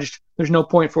judged, there's no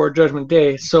point for a judgment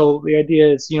day. So the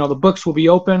idea is, the books will be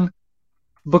open,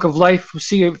 book of life, we'll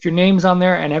see if your name's on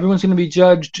there, and everyone's going to be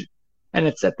judged. And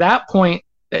it's at that point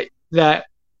that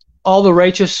all the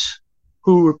righteous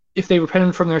who, if they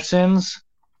repented from their sins,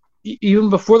 even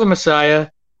before the Messiah,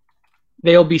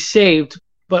 they'll be saved,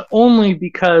 but only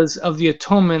because of the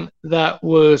atonement that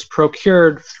was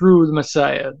procured through the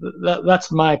Messiah.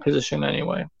 That's my position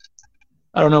anyway.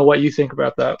 I don't know what you think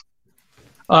about that.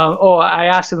 I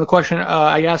asked him the question.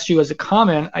 I asked you as a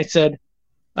comment. I said,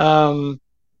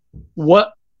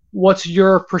 what's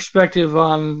your perspective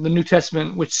on the New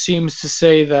Testament, which seems to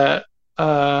say that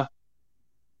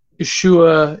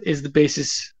Yeshua is the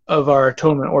basis of our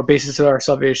atonement or basis of our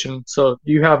salvation? So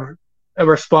do you have a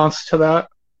response to that?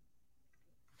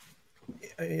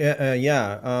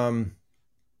 Yeah.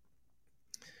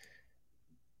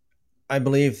 I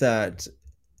believe that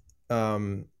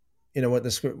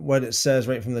what it says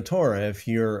right from the Torah. If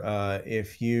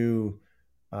you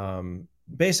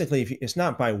basically, it's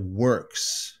not by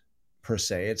works per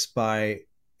se. It's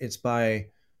by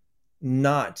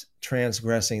not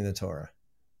transgressing the Torah,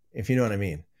 if you know what I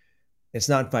mean. It's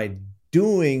not by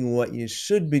doing what you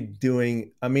should be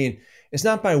doing. I mean, it's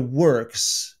not by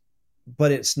works,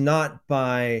 but it's not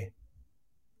by.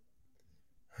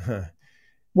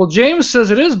 Well, James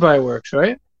says it is by works,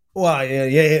 right? Well,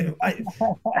 yeah.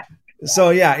 So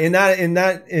yeah, in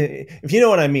that, if you know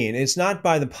what I mean, it's not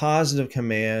by the positive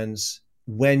commands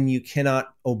when you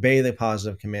cannot obey the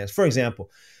positive commands. For example,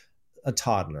 a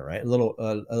toddler, right? A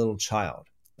little child,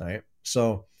 right?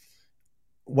 So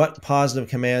what positive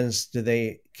commands do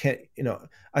they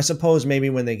I suppose maybe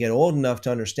when they get old enough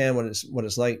to understand what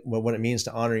it's like, what it means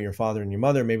to honor your father and your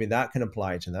mother, maybe that can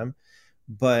apply to them.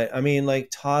 But I mean,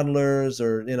 like toddlers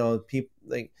or people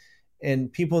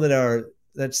people that are,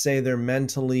 let's say they're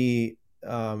mentally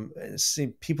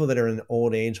people that are in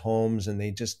old age homes and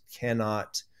they just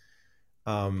cannot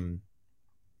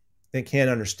they can't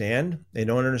understand, they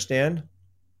don't understand.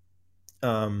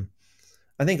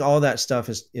 I think all that stuff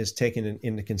is taken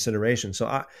into consideration.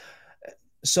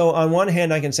 So on one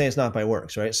hand, I can say it's not by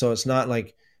works, right? So it's not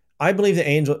like I believe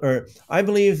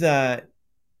that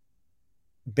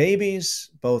babies,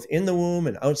 both in the womb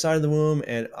and outside of the womb,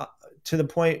 and to the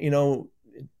point,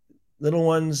 little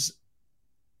ones,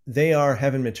 they are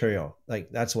heaven material.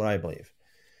 Like that's what I believe.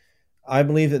 I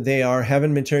believe that they are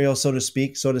heaven material, so to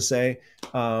speak, so to say,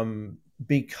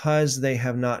 because they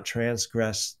have not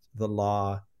transgressed the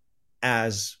law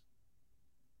as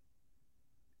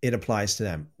it applies to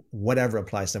them, whatever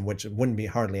applies to them, which wouldn't be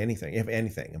hardly anything, if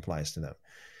anything applies to them.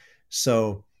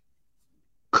 So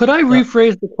could I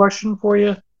rephrase the question for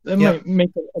you? That might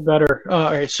make it a better.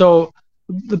 All right. So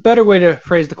the better way to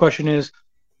phrase the question is,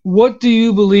 what do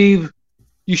you believe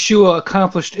Yeshua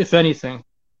accomplished, if anything?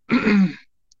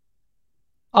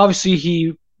 Obviously,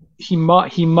 he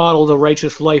modeled a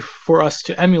righteous life for us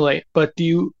to emulate. But do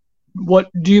you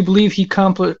believe he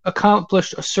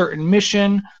accomplished a certain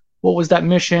mission? What was that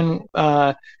mission?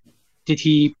 Did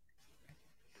he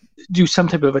do some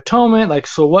type of atonement? Like,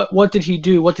 so what did he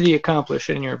do? What did he accomplish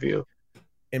in your view?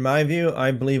 In my view,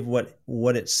 I believe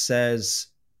what it says,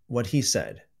 what he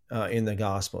said in the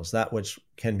Gospels, that which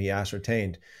can be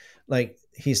ascertained. Like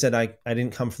he said, I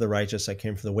didn't come for the righteous, I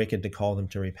came for the wicked to call them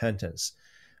to repentance.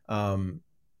 So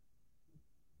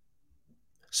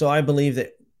I believe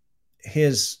that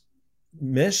his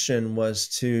mission was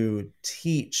to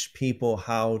teach people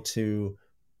how to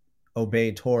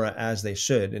obey Torah as they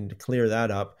should and to clear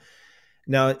that up.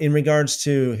 Now, in regards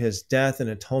to his death and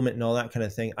atonement and all that kind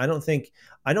of thing, I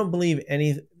don't believe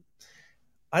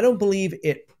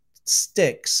it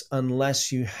sticks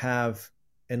unless you have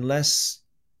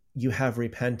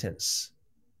repentance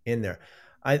in there.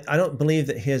 I don't believe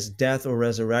that his death or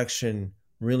resurrection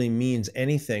really means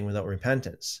anything without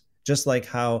repentance. Just like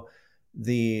how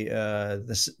the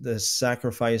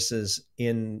sacrifices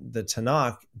in the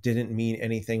Tanakh didn't mean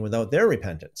anything without their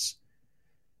repentance.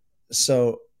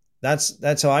 So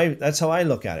that's how I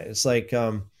look at it. It's like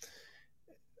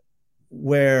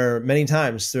where many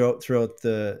times throughout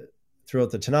the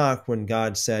Tanakh, when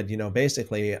God said,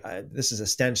 basically, this is a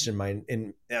stench in my.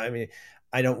 I mean,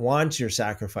 I don't want your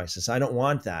sacrifices. I don't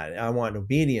want that. I want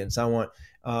obedience. I want,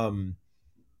 I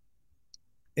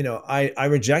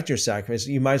reject your sacrifice.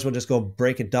 You might as well just go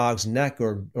break a dog's neck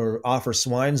or offer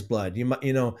swine's blood.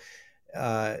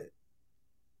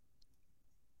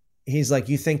 He's like,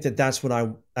 you think that's what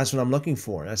I'm looking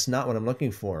for. That's not what I'm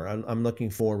looking for. I'm looking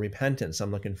for repentance.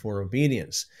 I'm looking for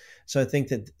obedience. So I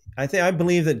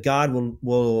believe that God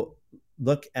will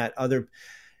look at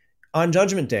on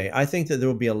Judgment Day. I think that there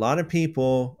will be a lot of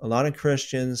people, a lot of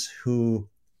Christians who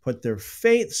put their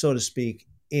faith, so to speak,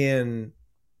 in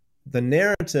the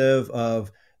narrative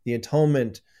of the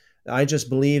atonement. I just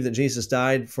believe that Jesus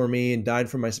died for me and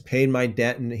paid my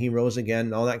debt, and he rose again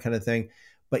and all that kind of thing.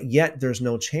 But yet there's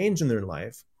no change in their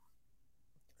life.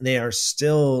 They are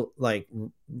still like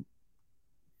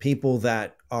people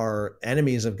that are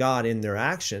enemies of God in their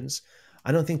actions.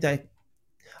 I think that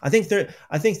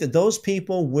those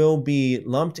people will be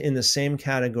lumped in the same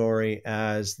category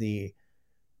as the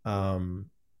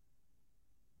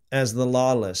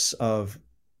lawless of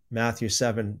Matthew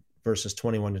 7 verses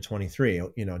 21 to 23.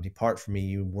 Depart from me,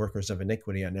 you workers of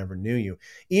iniquity, I never knew you.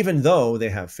 Even though they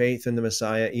have faith in the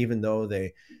Messiah, even though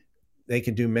they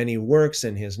can do many works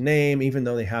in his name, even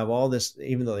though they have all this,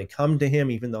 even though they come to him,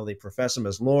 even though they profess him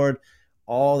as Lord,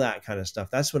 all that kind of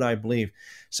stuff. That's what I believe.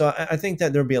 So I think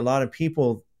that there'll be a lot of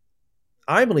people.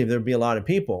 I believe there'll be a lot of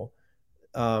people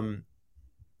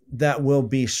that will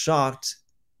be shocked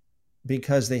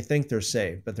because they think they're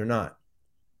saved, but they're not.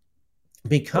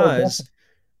 Because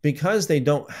they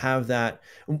don't have that.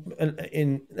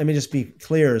 And let me just be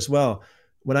clear as well.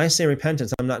 When I say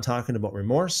repentance, I'm not talking about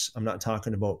remorse. I'm not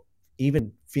talking about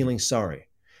even feeling sorry,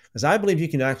 because I believe you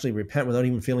can actually repent without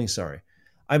even feeling sorry.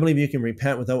 I believe you can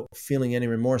repent without feeling any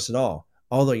remorse at all.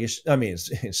 Although you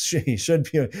should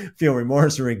feel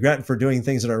remorse or regret for doing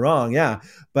things that are wrong. Yeah.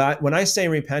 But when I say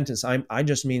repentance, I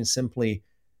just mean simply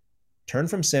turn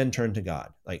from sin, turn to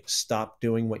God, like stop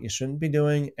doing what you shouldn't be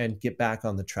doing and get back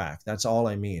on the track. That's all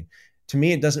I mean. To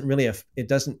me, it doesn't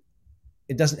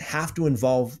have to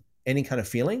involve any kind of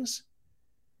feelings.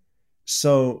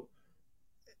 So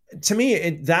to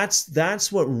me,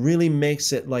 that's what really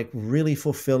makes it like really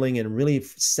fulfilling and really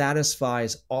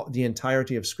satisfies the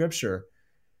entirety of Scripture.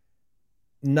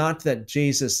 Not that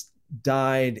Jesus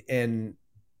died and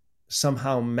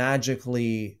somehow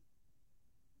magically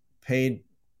paid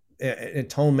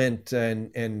atonement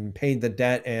and paid the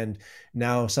debt, and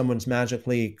now someone's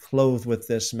magically clothed with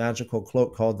this magical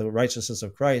cloak called the righteousness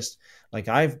of Christ, like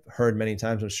I've heard many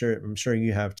times. I'm sure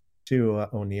you have too,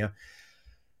 Onia.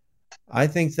 I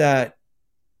think that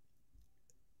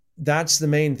that's the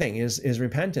main thing is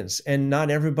repentance, and not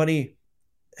everybody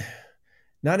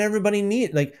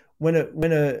need, like when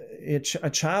a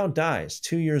child dies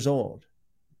 2 years old,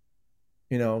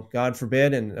 God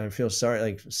forbid, and I feel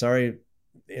sorry,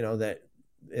 that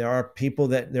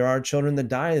there are children that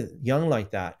die young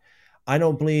like that. I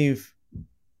don't believe,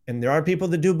 and there are people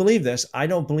that do believe this, I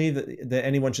don't believe that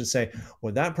anyone should say,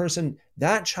 well,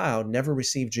 that child never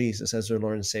received Jesus as their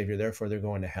Lord and Savior, therefore they're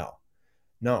going to hell.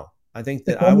 No, I think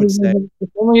that I would say, if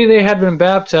only they had been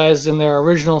baptized and their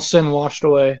original sin washed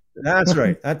away. That's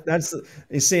right. That's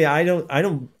you see, I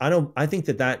think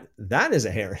that is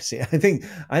a heresy. I think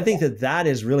that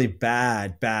is really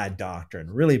bad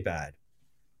doctrine, really bad.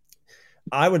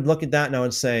 I would look at that and I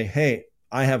would say, hey,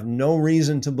 I have no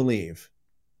reason to believe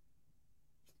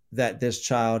that this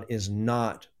child is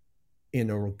not in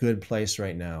a good place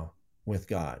right now with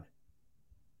God.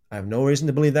 I have no reason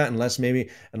to believe that unless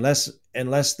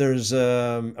there's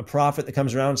a prophet that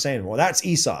comes around saying, well, that's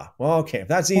Esau. Well, okay, if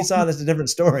that's Esau, that's a different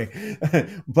story.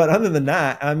 But other than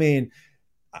that, I mean,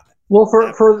 well,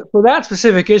 for that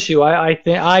specific issue,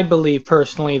 I believe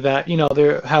personally that,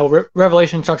 how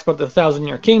Revelation talks about the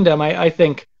 1,000-year kingdom, I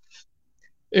think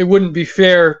it wouldn't be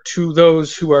fair to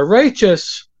those who are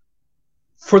righteous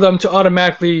for them to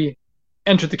automatically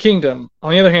enter the kingdom.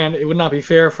 On the other hand, it would not be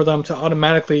fair for them to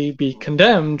automatically be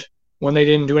condemned when they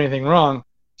didn't do anything wrong.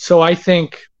 So I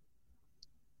think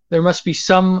there must be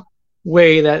some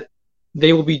way that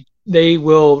they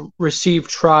will receive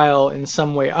trial in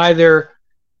some way. Either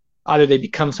they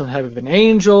become some type of an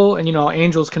angel, and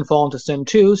angels can fall into sin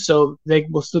too, so they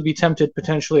will still be tempted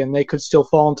potentially, and they could still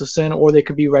fall into sin, or they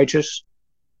could be righteous.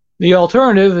 The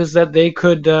alternative is that they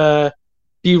could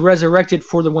be resurrected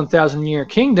for the 1,000-year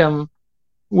kingdom,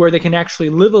 where they can actually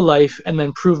live a life and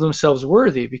then prove themselves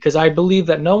worthy. Because I believe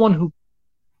that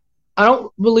I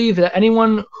don't believe that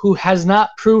anyone who has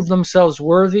not proved themselves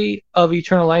worthy of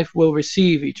eternal life will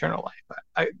receive eternal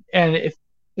life. And if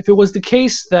it was the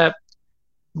case that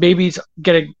babies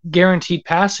get a guaranteed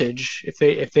passage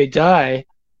if they die,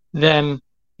 then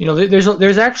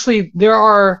There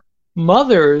are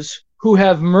mothers who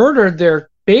have murdered their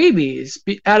babies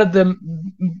out of the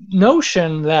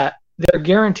notion that they're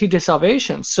guaranteed to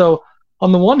salvation. So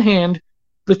on the one hand,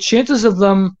 the chances of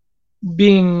them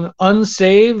being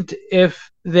unsaved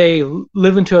if they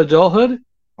live into adulthood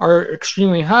are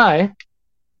extremely high.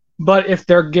 But if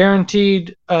they're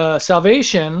guaranteed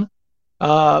salvation,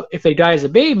 if they die as a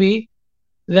baby,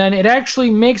 then it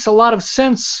actually makes a lot of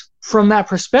sense from that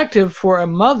perspective for a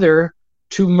mother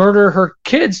to murder her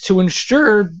kids to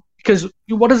ensure, because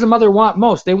what does a mother want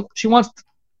most? She wants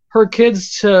her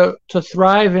kids to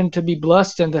thrive and to be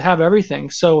blessed and to have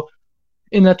everything. So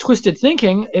in the twisted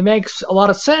thinking, it makes a lot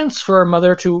of sense for a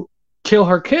mother to kill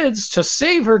her kids to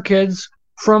save her kids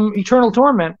from eternal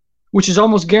torment, which is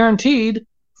almost guaranteed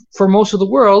for most of the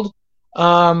world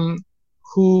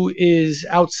who is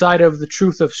outside of the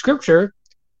truth of Scripture.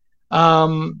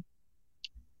 But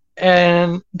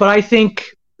I think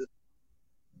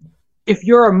if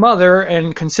you're a mother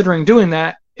and considering doing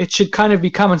that, it should kind of be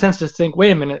common sense to think,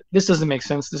 wait a minute, this doesn't make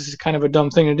sense. This is kind of a dumb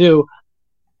thing to do.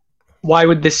 Why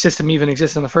would this system even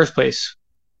exist in the first place?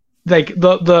 Like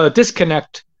the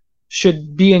disconnect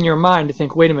should be in your mind to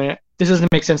think, wait a minute, this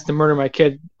doesn't make sense to murder my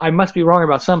kid. I must be wrong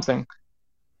about something.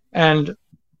 And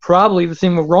probably the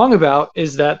thing we're wrong about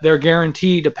is that they're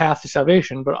guaranteed a path to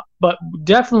salvation, but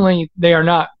definitely they are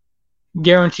not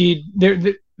guaranteed.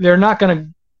 They're not going to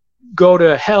go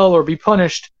to hell or be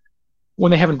punished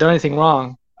when they haven't done anything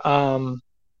wrong. In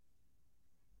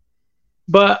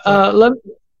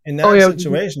that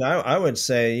situation, I would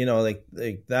say, like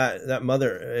that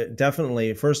mother,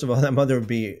 definitely, first of all, that mother would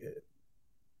be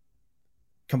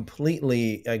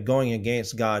completely going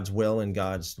against God's will and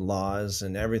God's laws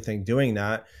and everything, doing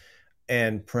that,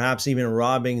 and perhaps even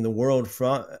robbing the world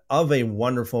of a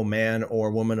wonderful man or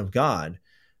woman of God.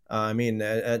 I mean,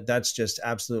 that's just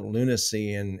absolute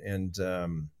lunacy and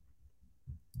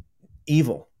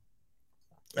evil.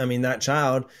 I mean, that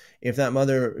child, if that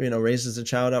mother, raises the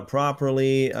child up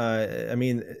properly, I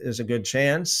mean, there's a good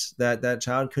chance that that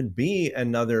child could be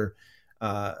another,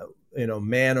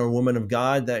 man or woman of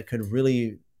God that could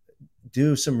really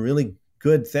do some really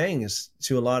good things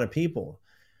to a lot of people,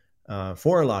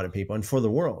 for a lot of people and for the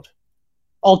world.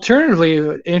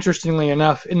 Alternatively, interestingly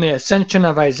enough, in the Ascension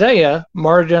of Isaiah,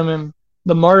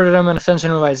 the martyrdom and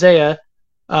ascension of Isaiah,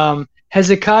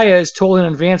 Hezekiah is told in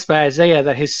advance by Isaiah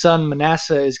that his son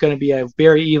Manasseh is going to be a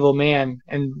very evil man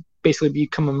and basically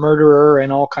become a murderer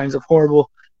and all kinds of horrible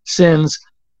sins.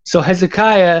 So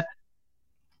Hezekiah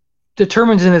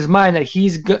determines in his mind that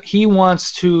he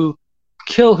wants to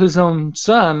kill his own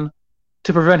son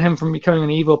to prevent him from becoming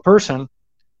an evil person.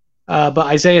 But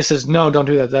Isaiah says, no, don't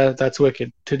do that. That's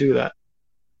wicked to do that.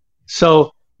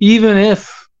 So even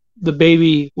if the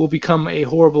baby will become a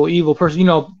horrible, evil person,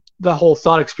 the whole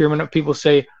thought experiment of people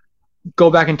say, go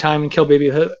back in time and kill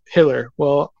baby Hitler.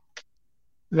 Well,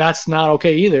 that's not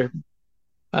okay either,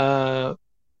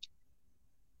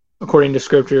 according to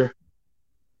Scripture.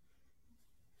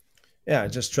 Yeah,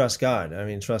 just trust God. I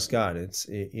mean, trust God.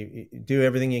 You do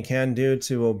everything you can do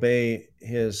to obey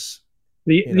His.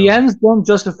 The ends don't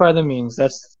justify the means.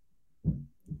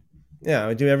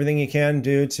 Yeah, do everything you can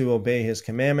do to obey His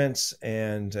commandments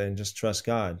and just trust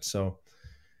God. So,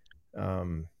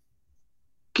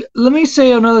 let me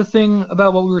say another thing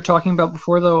about what we were talking about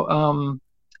before, though.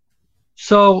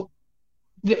 So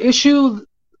the issue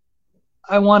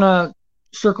I want to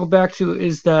circle back to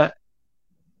is that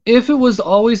if it was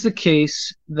always the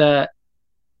case that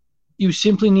you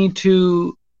simply need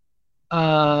to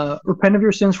repent of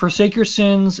your sins, forsake your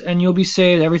sins, and you'll be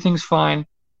saved, everything's fine,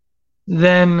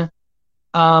 then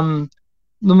the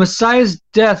Messiah's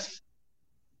death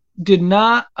did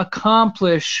not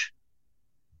accomplish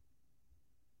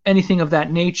anything of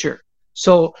that nature.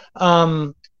 So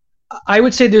I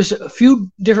would say there's a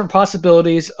few different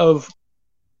possibilities of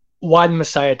why the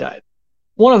Messiah died.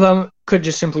 One of them could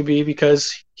just simply be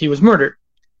because he was murdered,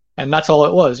 and that's all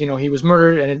it was. He was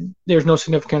murdered, and there's no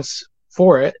significance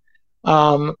for it.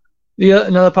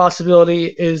 Another possibility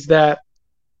is that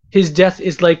his death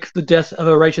is like the death of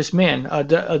a righteous man, a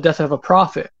death of a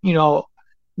prophet.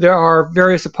 There are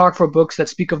various apocryphal books that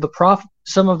speak of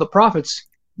some of the prophets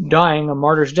dying a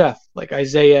martyr's death, like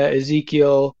Isaiah,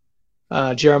 Ezekiel,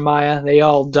 Jeremiah. They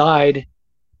all died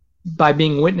by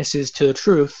being witnesses to the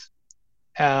truth,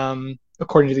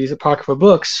 according to these apocryphal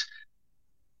books.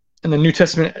 And the New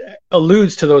Testament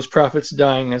alludes to those prophets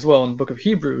dying as well in the book of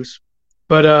Hebrews.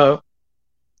 But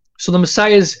so the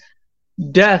Messiah's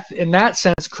death in that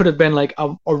sense could have been like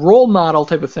a role model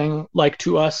type of thing, like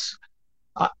to us,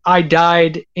 I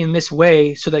died in this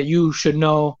way so that you should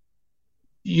know,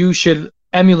 you should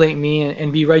emulate me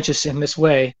and be righteous in this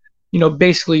way.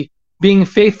 Basically being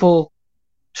faithful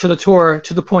to the Torah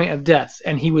to the point of death,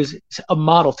 and he was a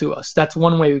model to us. That's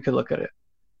one way we could look at it.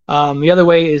 The other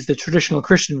way is the traditional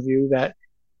Christian view that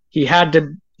he had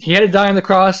to die on the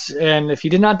cross, and if he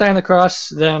did not die on the cross,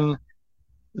 then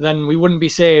we wouldn't be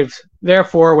saved.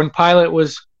 Therefore, when Pilate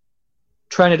was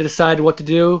trying to decide what to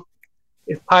do,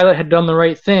 if Pilate had done the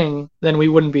right thing, then we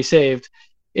wouldn't be saved.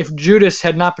 If Judas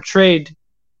had not betrayed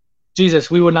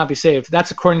Jesus, we would not be saved.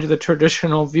 That's according to the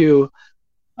traditional view.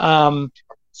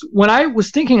 When I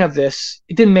was thinking of this,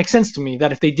 it didn't make sense to me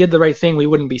that if they did the right thing, we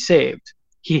wouldn't be saved.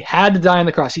 He had to die on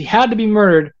the cross. He had to be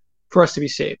murdered for us to be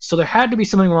saved. So there had to be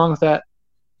something wrong with that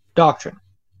doctrine.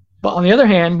 But on the other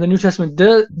hand, the New Testament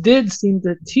did seem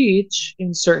to teach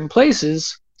in certain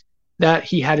places that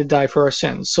he had to die for our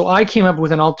sins. So I came up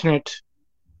with an alternate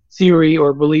theory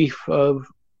or belief of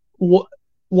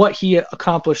what he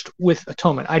accomplished with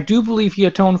atonement. I do believe he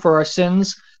atoned for our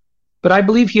sins, but I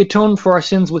believe he atoned for our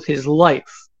sins with his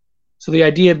life. So the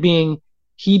idea being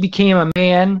he became a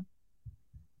man,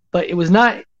 but it was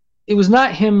not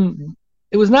him,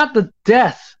 it was not the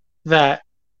death that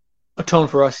atoned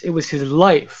for us, it was his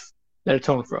life that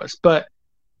atoned for us. But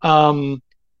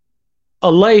a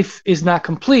life is not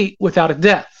complete without a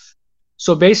death.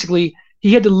 So basically,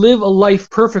 he had to live a life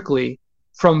perfectly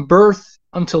from birth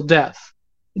until death.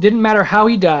 It didn't matter how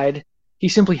he died, he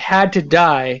simply had to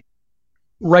die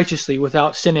righteously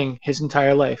without sinning his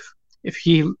entire life. If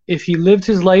he lived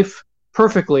his life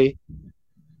perfectly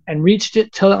and reached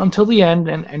it until the end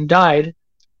and died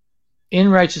in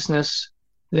righteousness,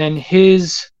 then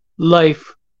his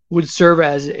life would serve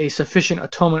as a sufficient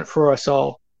atonement for us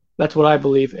all. That's what I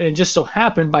believe. And it just so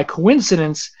happened by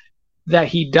coincidence that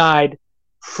he died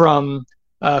from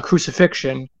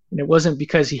crucifixion. And it wasn't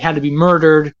because he had to be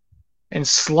murdered and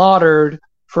slaughtered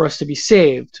for us to be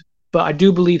saved. But I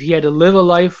do believe he had to live a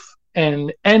life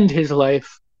and end his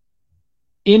life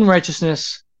in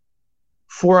righteousness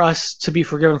for us to be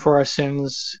forgiven for our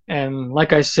sins. And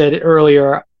like I said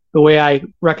earlier, the way I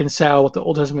reconcile what the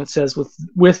Old Testament says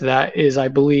with that is I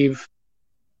believe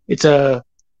it's a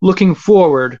looking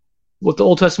forward. What the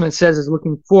Old Testament says is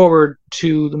looking forward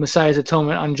to the Messiah's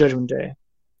atonement on Judgment Day.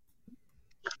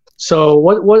 So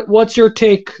what's your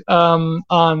take on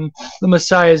the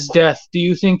Messiah's death? Do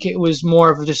you think it was more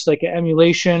of just like an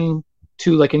emulation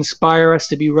to like inspire us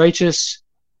to be righteous?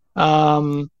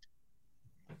 Yeah,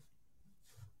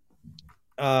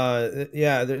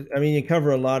 I mean, you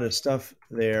cover a lot of stuff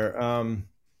there.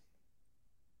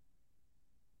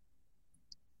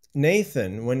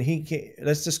 Nathan, when he came,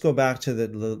 let's just go back to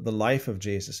the life of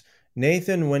Jesus.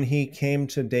 Nathan, when he came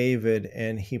to David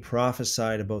and he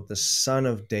prophesied about the Son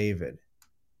of David,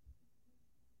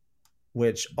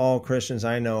 which all Christians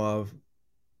I know of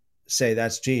say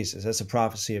that's Jesus. That's a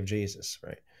prophecy of Jesus,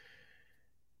 right?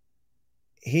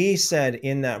 He said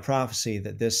in that prophecy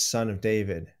that this Son of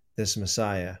David, this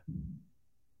Messiah,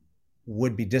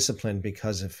 would be disciplined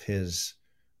because of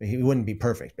he wouldn't be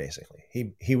perfect, basically.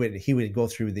 He would go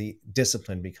through the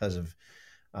discipline because of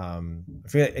I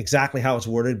forget exactly how it's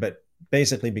worded, but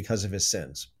basically because of his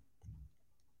sins.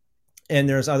 And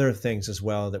there's other things as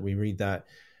well that we read that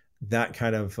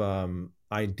kind of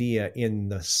idea in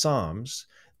the Psalms,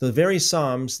 the very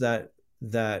Psalms that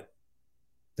the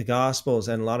Gospels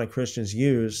and a lot of Christians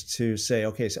use to say,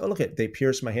 okay, so look at, they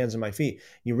pierced my hands and my feet.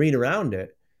 You read around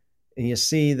it and you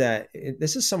see that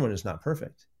this is someone who's not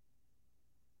perfect.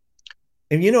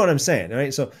 And you know what I'm saying,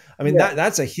 right? So, I mean, yeah.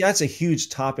 that's a huge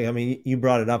topic. I mean, you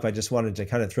brought it up. I just wanted to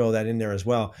kind of throw that in there as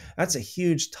well. That's a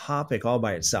huge topic all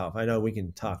by itself. I know we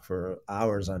can talk for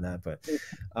hours on that, but.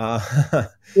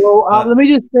 Let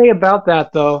me just say about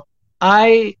that, though.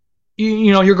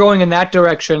 You're going in that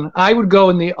direction. I would go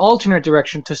in the alternate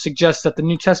direction to suggest that the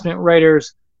New Testament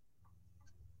writers,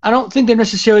 I don't think they're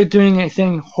necessarily doing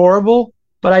anything horrible,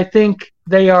 but I think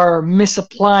they are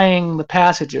misapplying the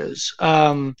passages.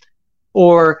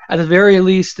 Or at the very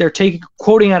least, they're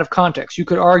quoting out of context. You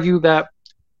could argue that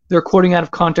their quoting out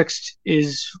of context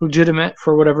is legitimate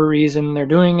for whatever reason they're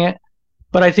doing it.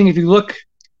 But I think if you look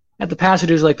at the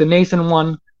passages like the Nathan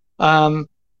one,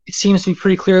 it seems to be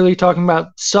pretty clearly talking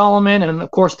about Solomon. And of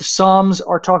course, the Psalms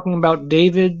are talking about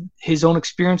David, his own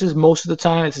experiences. Most of the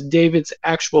time, it's David's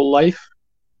actual life.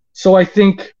 So I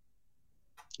think,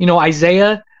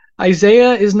 Isaiah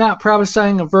is not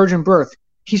prophesying a virgin birth.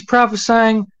 He's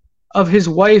prophesying of his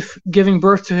wife giving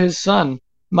birth to his son,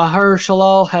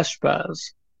 Maher-shalal-Hashbaz.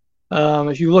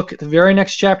 If you look at the very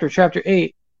next chapter, chapter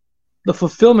 8, the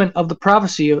fulfillment of the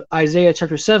prophecy of Isaiah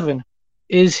chapter 7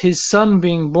 is his son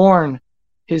being born,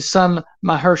 his son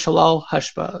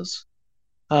Maher-shalal-Hashbaz.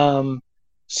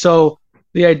 So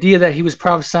the idea that he was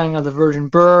prophesying of the virgin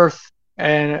birth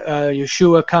and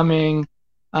Yeshua coming,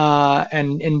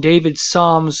 and in David's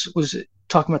Psalms was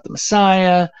talking about the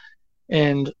Messiah,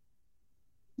 and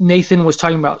Nathan was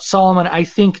talking about Solomon. I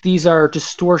think these are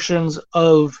distortions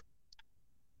of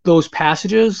those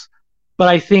passages, but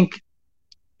I think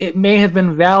it may have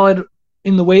been valid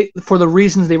in the way for the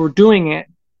reasons they were doing it.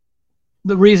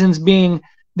 The reasons being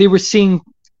they were seeing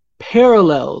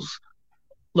parallels,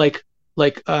 like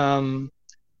like um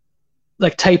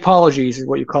like typologies is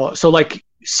what you call it. So like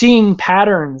seeing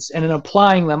patterns and then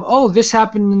applying them. Oh, this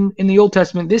happened in the Old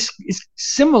Testament. This is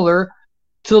similar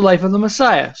to the life of the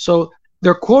Messiah. So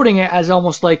they're quoting it as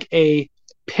almost like a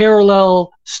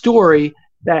parallel story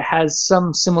that has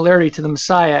some similarity to the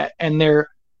Messiah, and they're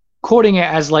quoting it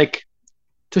as like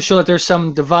to show that there's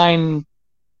some divine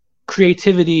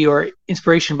creativity or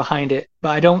inspiration behind it. But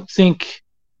I don't think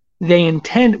they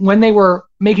intend, when they were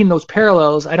making those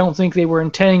parallels, I don't think they were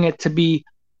intending it to be,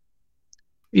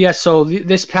 yes, so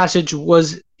this passage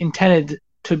was intended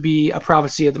to be a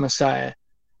prophecy of the Messiah.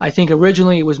 I think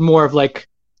originally it was more of like,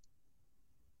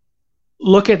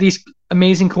 look at these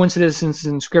amazing coincidences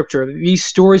in Scripture. These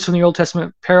stories from the Old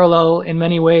Testament parallel in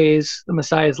many ways the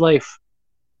Messiah's life.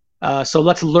 So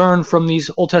let's learn from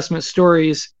these Old Testament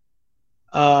stories.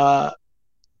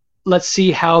 Let's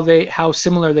see how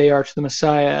similar they are to the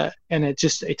Messiah, and it's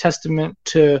just a testament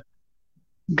to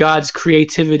God's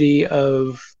creativity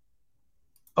of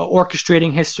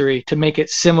orchestrating history to make it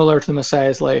similar to the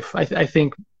Messiah's life. I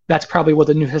think that's probably what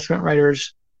the New Testament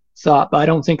writers thought, but I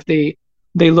don't think they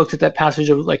looked at that passage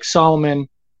of like Solomon,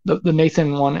 the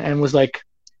Nathan one, and was like,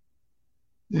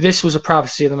 this was a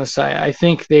prophecy of the Messiah. I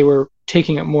think they were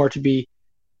taking it more to be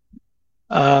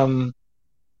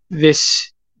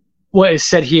this, what is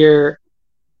said here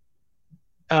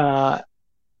in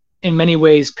many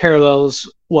ways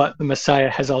parallels what the Messiah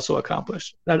has also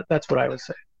accomplished. That's what I would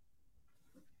say.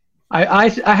 I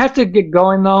have to get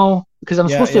going though, because I'm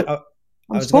supposed to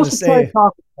try to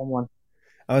talk to someone.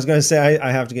 I was going to say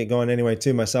I have to get going anyway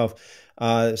too myself.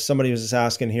 Somebody was just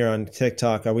asking here on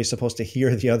TikTok, are we supposed to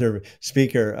hear the other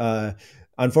speaker?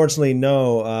 Unfortunately,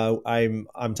 no.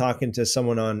 I'm talking to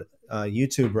someone on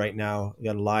YouTube right now. We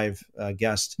got a live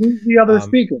guest. Who's the other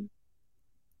speaker?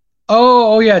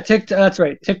 Oh yeah, TikTok. That's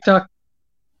right, TikTok.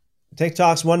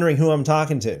 TikTok's wondering who I'm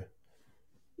talking to.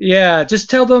 Yeah, just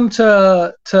tell them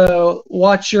to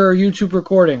watch your YouTube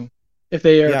recording if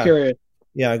they are curious.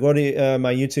 Yeah, go to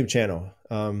my YouTube channel,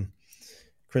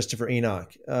 Christopher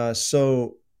Enoch.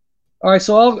 So, all right,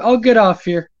 so I'll get off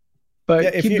here, but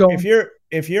yeah, keep going.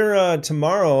 If you're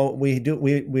tomorrow, we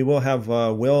will have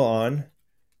Will on,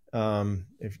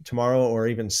 if tomorrow or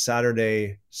even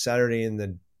Saturday in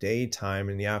the daytime,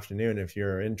 in the afternoon, if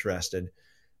you're interested.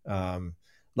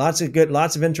 Lots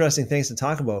of interesting things to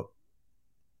talk about.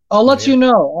 I'll let you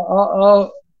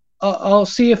know. I'll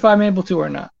see if I'm able to or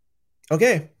not.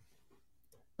 Okay.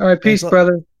 All right. Peace,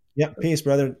 brother. Yeah. Peace,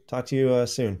 brother. Talk to you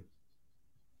soon.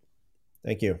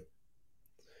 Thank you.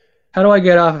 How do I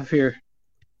get off of here?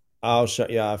 I'll shut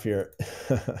you off here.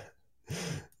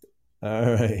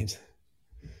 All right.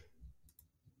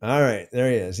 All right. There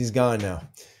he is. He's gone now.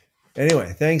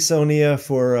 Anyway, thanks, Sonia,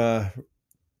 for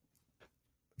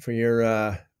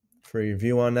your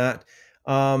view on that.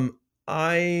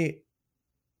 I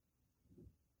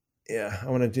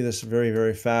want to do this very,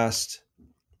 very fast.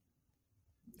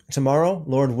 Tomorrow,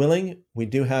 Lord willing, we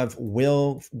do have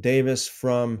Will Davis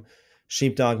from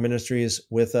Sheepdog Ministries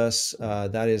with us.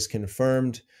 That is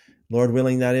confirmed. Lord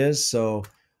willing, that is. So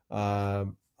we're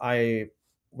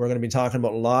going to be talking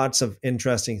about lots of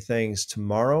interesting things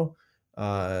tomorrow.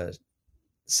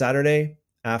 Saturday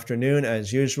afternoon,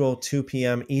 as usual, 2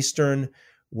 p.m. Eastern,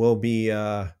 we'll be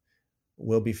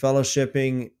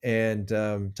fellowshipping and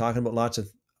talking about lots of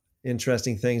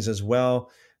interesting things as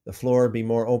well. The floor will be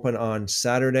more open on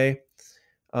Saturday.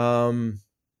 Very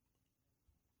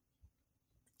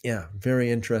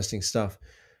interesting stuff.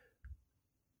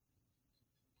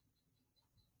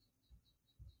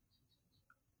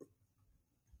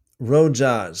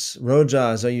 Rojas,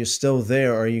 are you still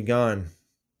there? Or are you gone?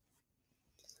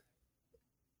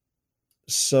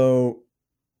 So,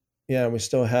 we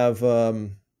still have over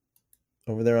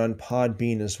there on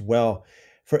Podbean as well.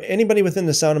 For anybody within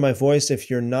the sound of my voice, if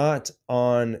you're not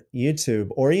on YouTube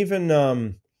or even,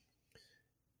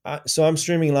 so I'm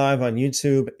streaming live on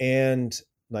YouTube and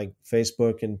like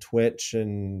Facebook and Twitch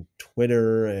and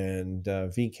Twitter and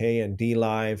VK and D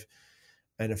Live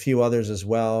and a few others as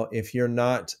well. If you're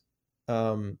not,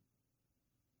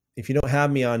 if you don't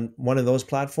have me on one of those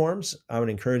platforms, I would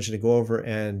encourage you to go over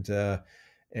and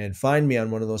find me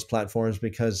on one of those platforms,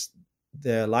 because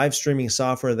the live streaming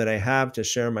software that I have to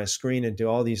share my screen and do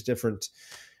all these different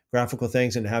graphical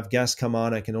things and have guests come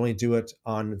on. I can only do it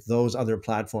on those other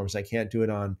platforms. I can't do it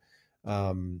on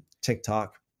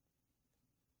TikTok,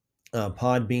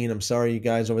 Podbean. I'm sorry, you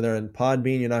guys over there in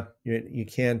Podbean.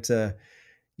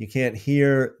 You can't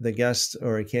hear the guest,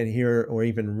 or you can't hear or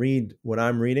even read what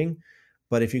I'm reading.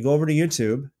 But if you go over to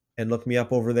YouTube and look me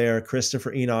up over there,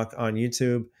 Christopher Enoch on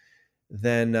YouTube,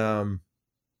 then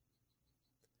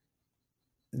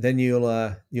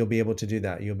you'll be able to do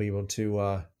that. You'll be able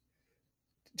to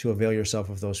avail yourself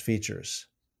of those features.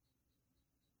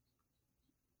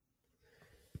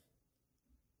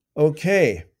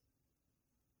 Okay.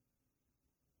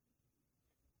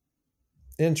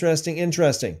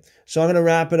 Interesting. So I'm going to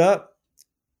wrap it up.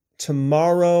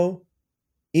 Tomorrow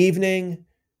evening,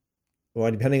 well,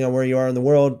 depending on where you are in the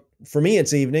world, for me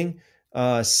it's evening,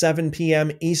 7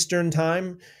 p.m. Eastern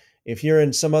time. If you're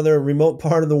in some other remote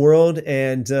part of the world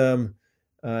and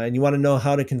you want to know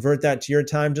how to convert that to your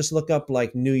time, just look up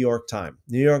like New York time.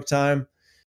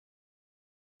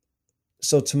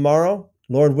 So tomorrow,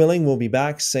 Lord willing, we'll be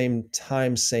back, same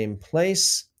time, same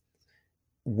place,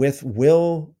 with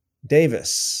Will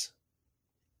Davis.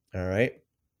 All right.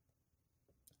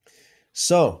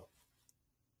 So,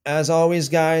 as always,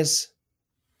 guys,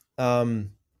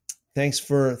 thanks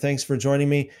for joining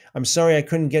me. I'm sorry I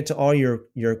couldn't get to all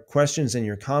your questions and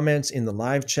your comments in the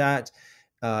live chat.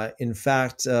 In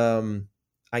fact,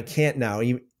 I can't now.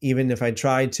 Even if I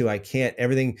tried to, I can't.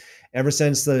 Everything, ever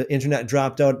since the internet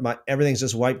dropped out, everything's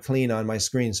just wiped clean on my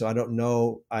screen. So I don't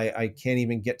know. I can't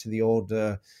even get to the old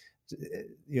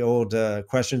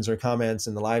questions or comments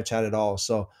in the live chat at all.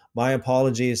 So my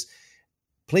apologies.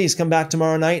 Please come back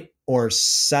tomorrow night or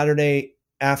Saturday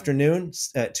afternoon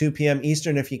at 2 p.m.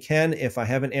 Eastern if you can. If I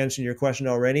haven't answered your question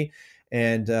already,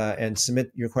 and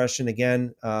submit your question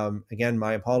again. Again,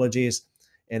 my apologies,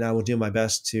 and I will do my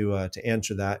best to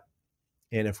answer that.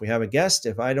 And if we have a guest,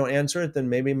 if I don't answer it, then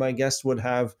maybe my guest would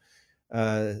have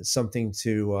something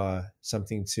to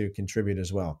contribute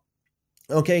as well.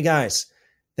 Okay, guys.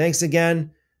 Thanks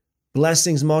again.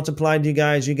 Blessings multiplied to you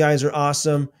guys. You guys are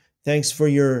awesome. Thanks for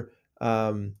your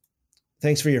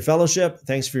fellowship.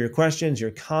 Thanks for your questions,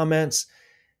 your comments,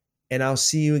 and I'll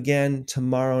see you again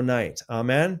tomorrow night.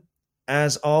 Amen.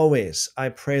 As always, I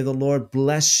pray the Lord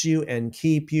bless you and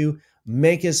keep you,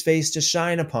 make his face to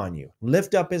shine upon you,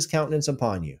 lift up his countenance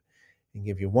upon you, and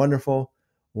give you wonderful,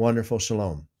 wonderful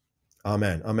shalom.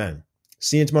 Amen. Amen.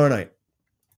 See you tomorrow night.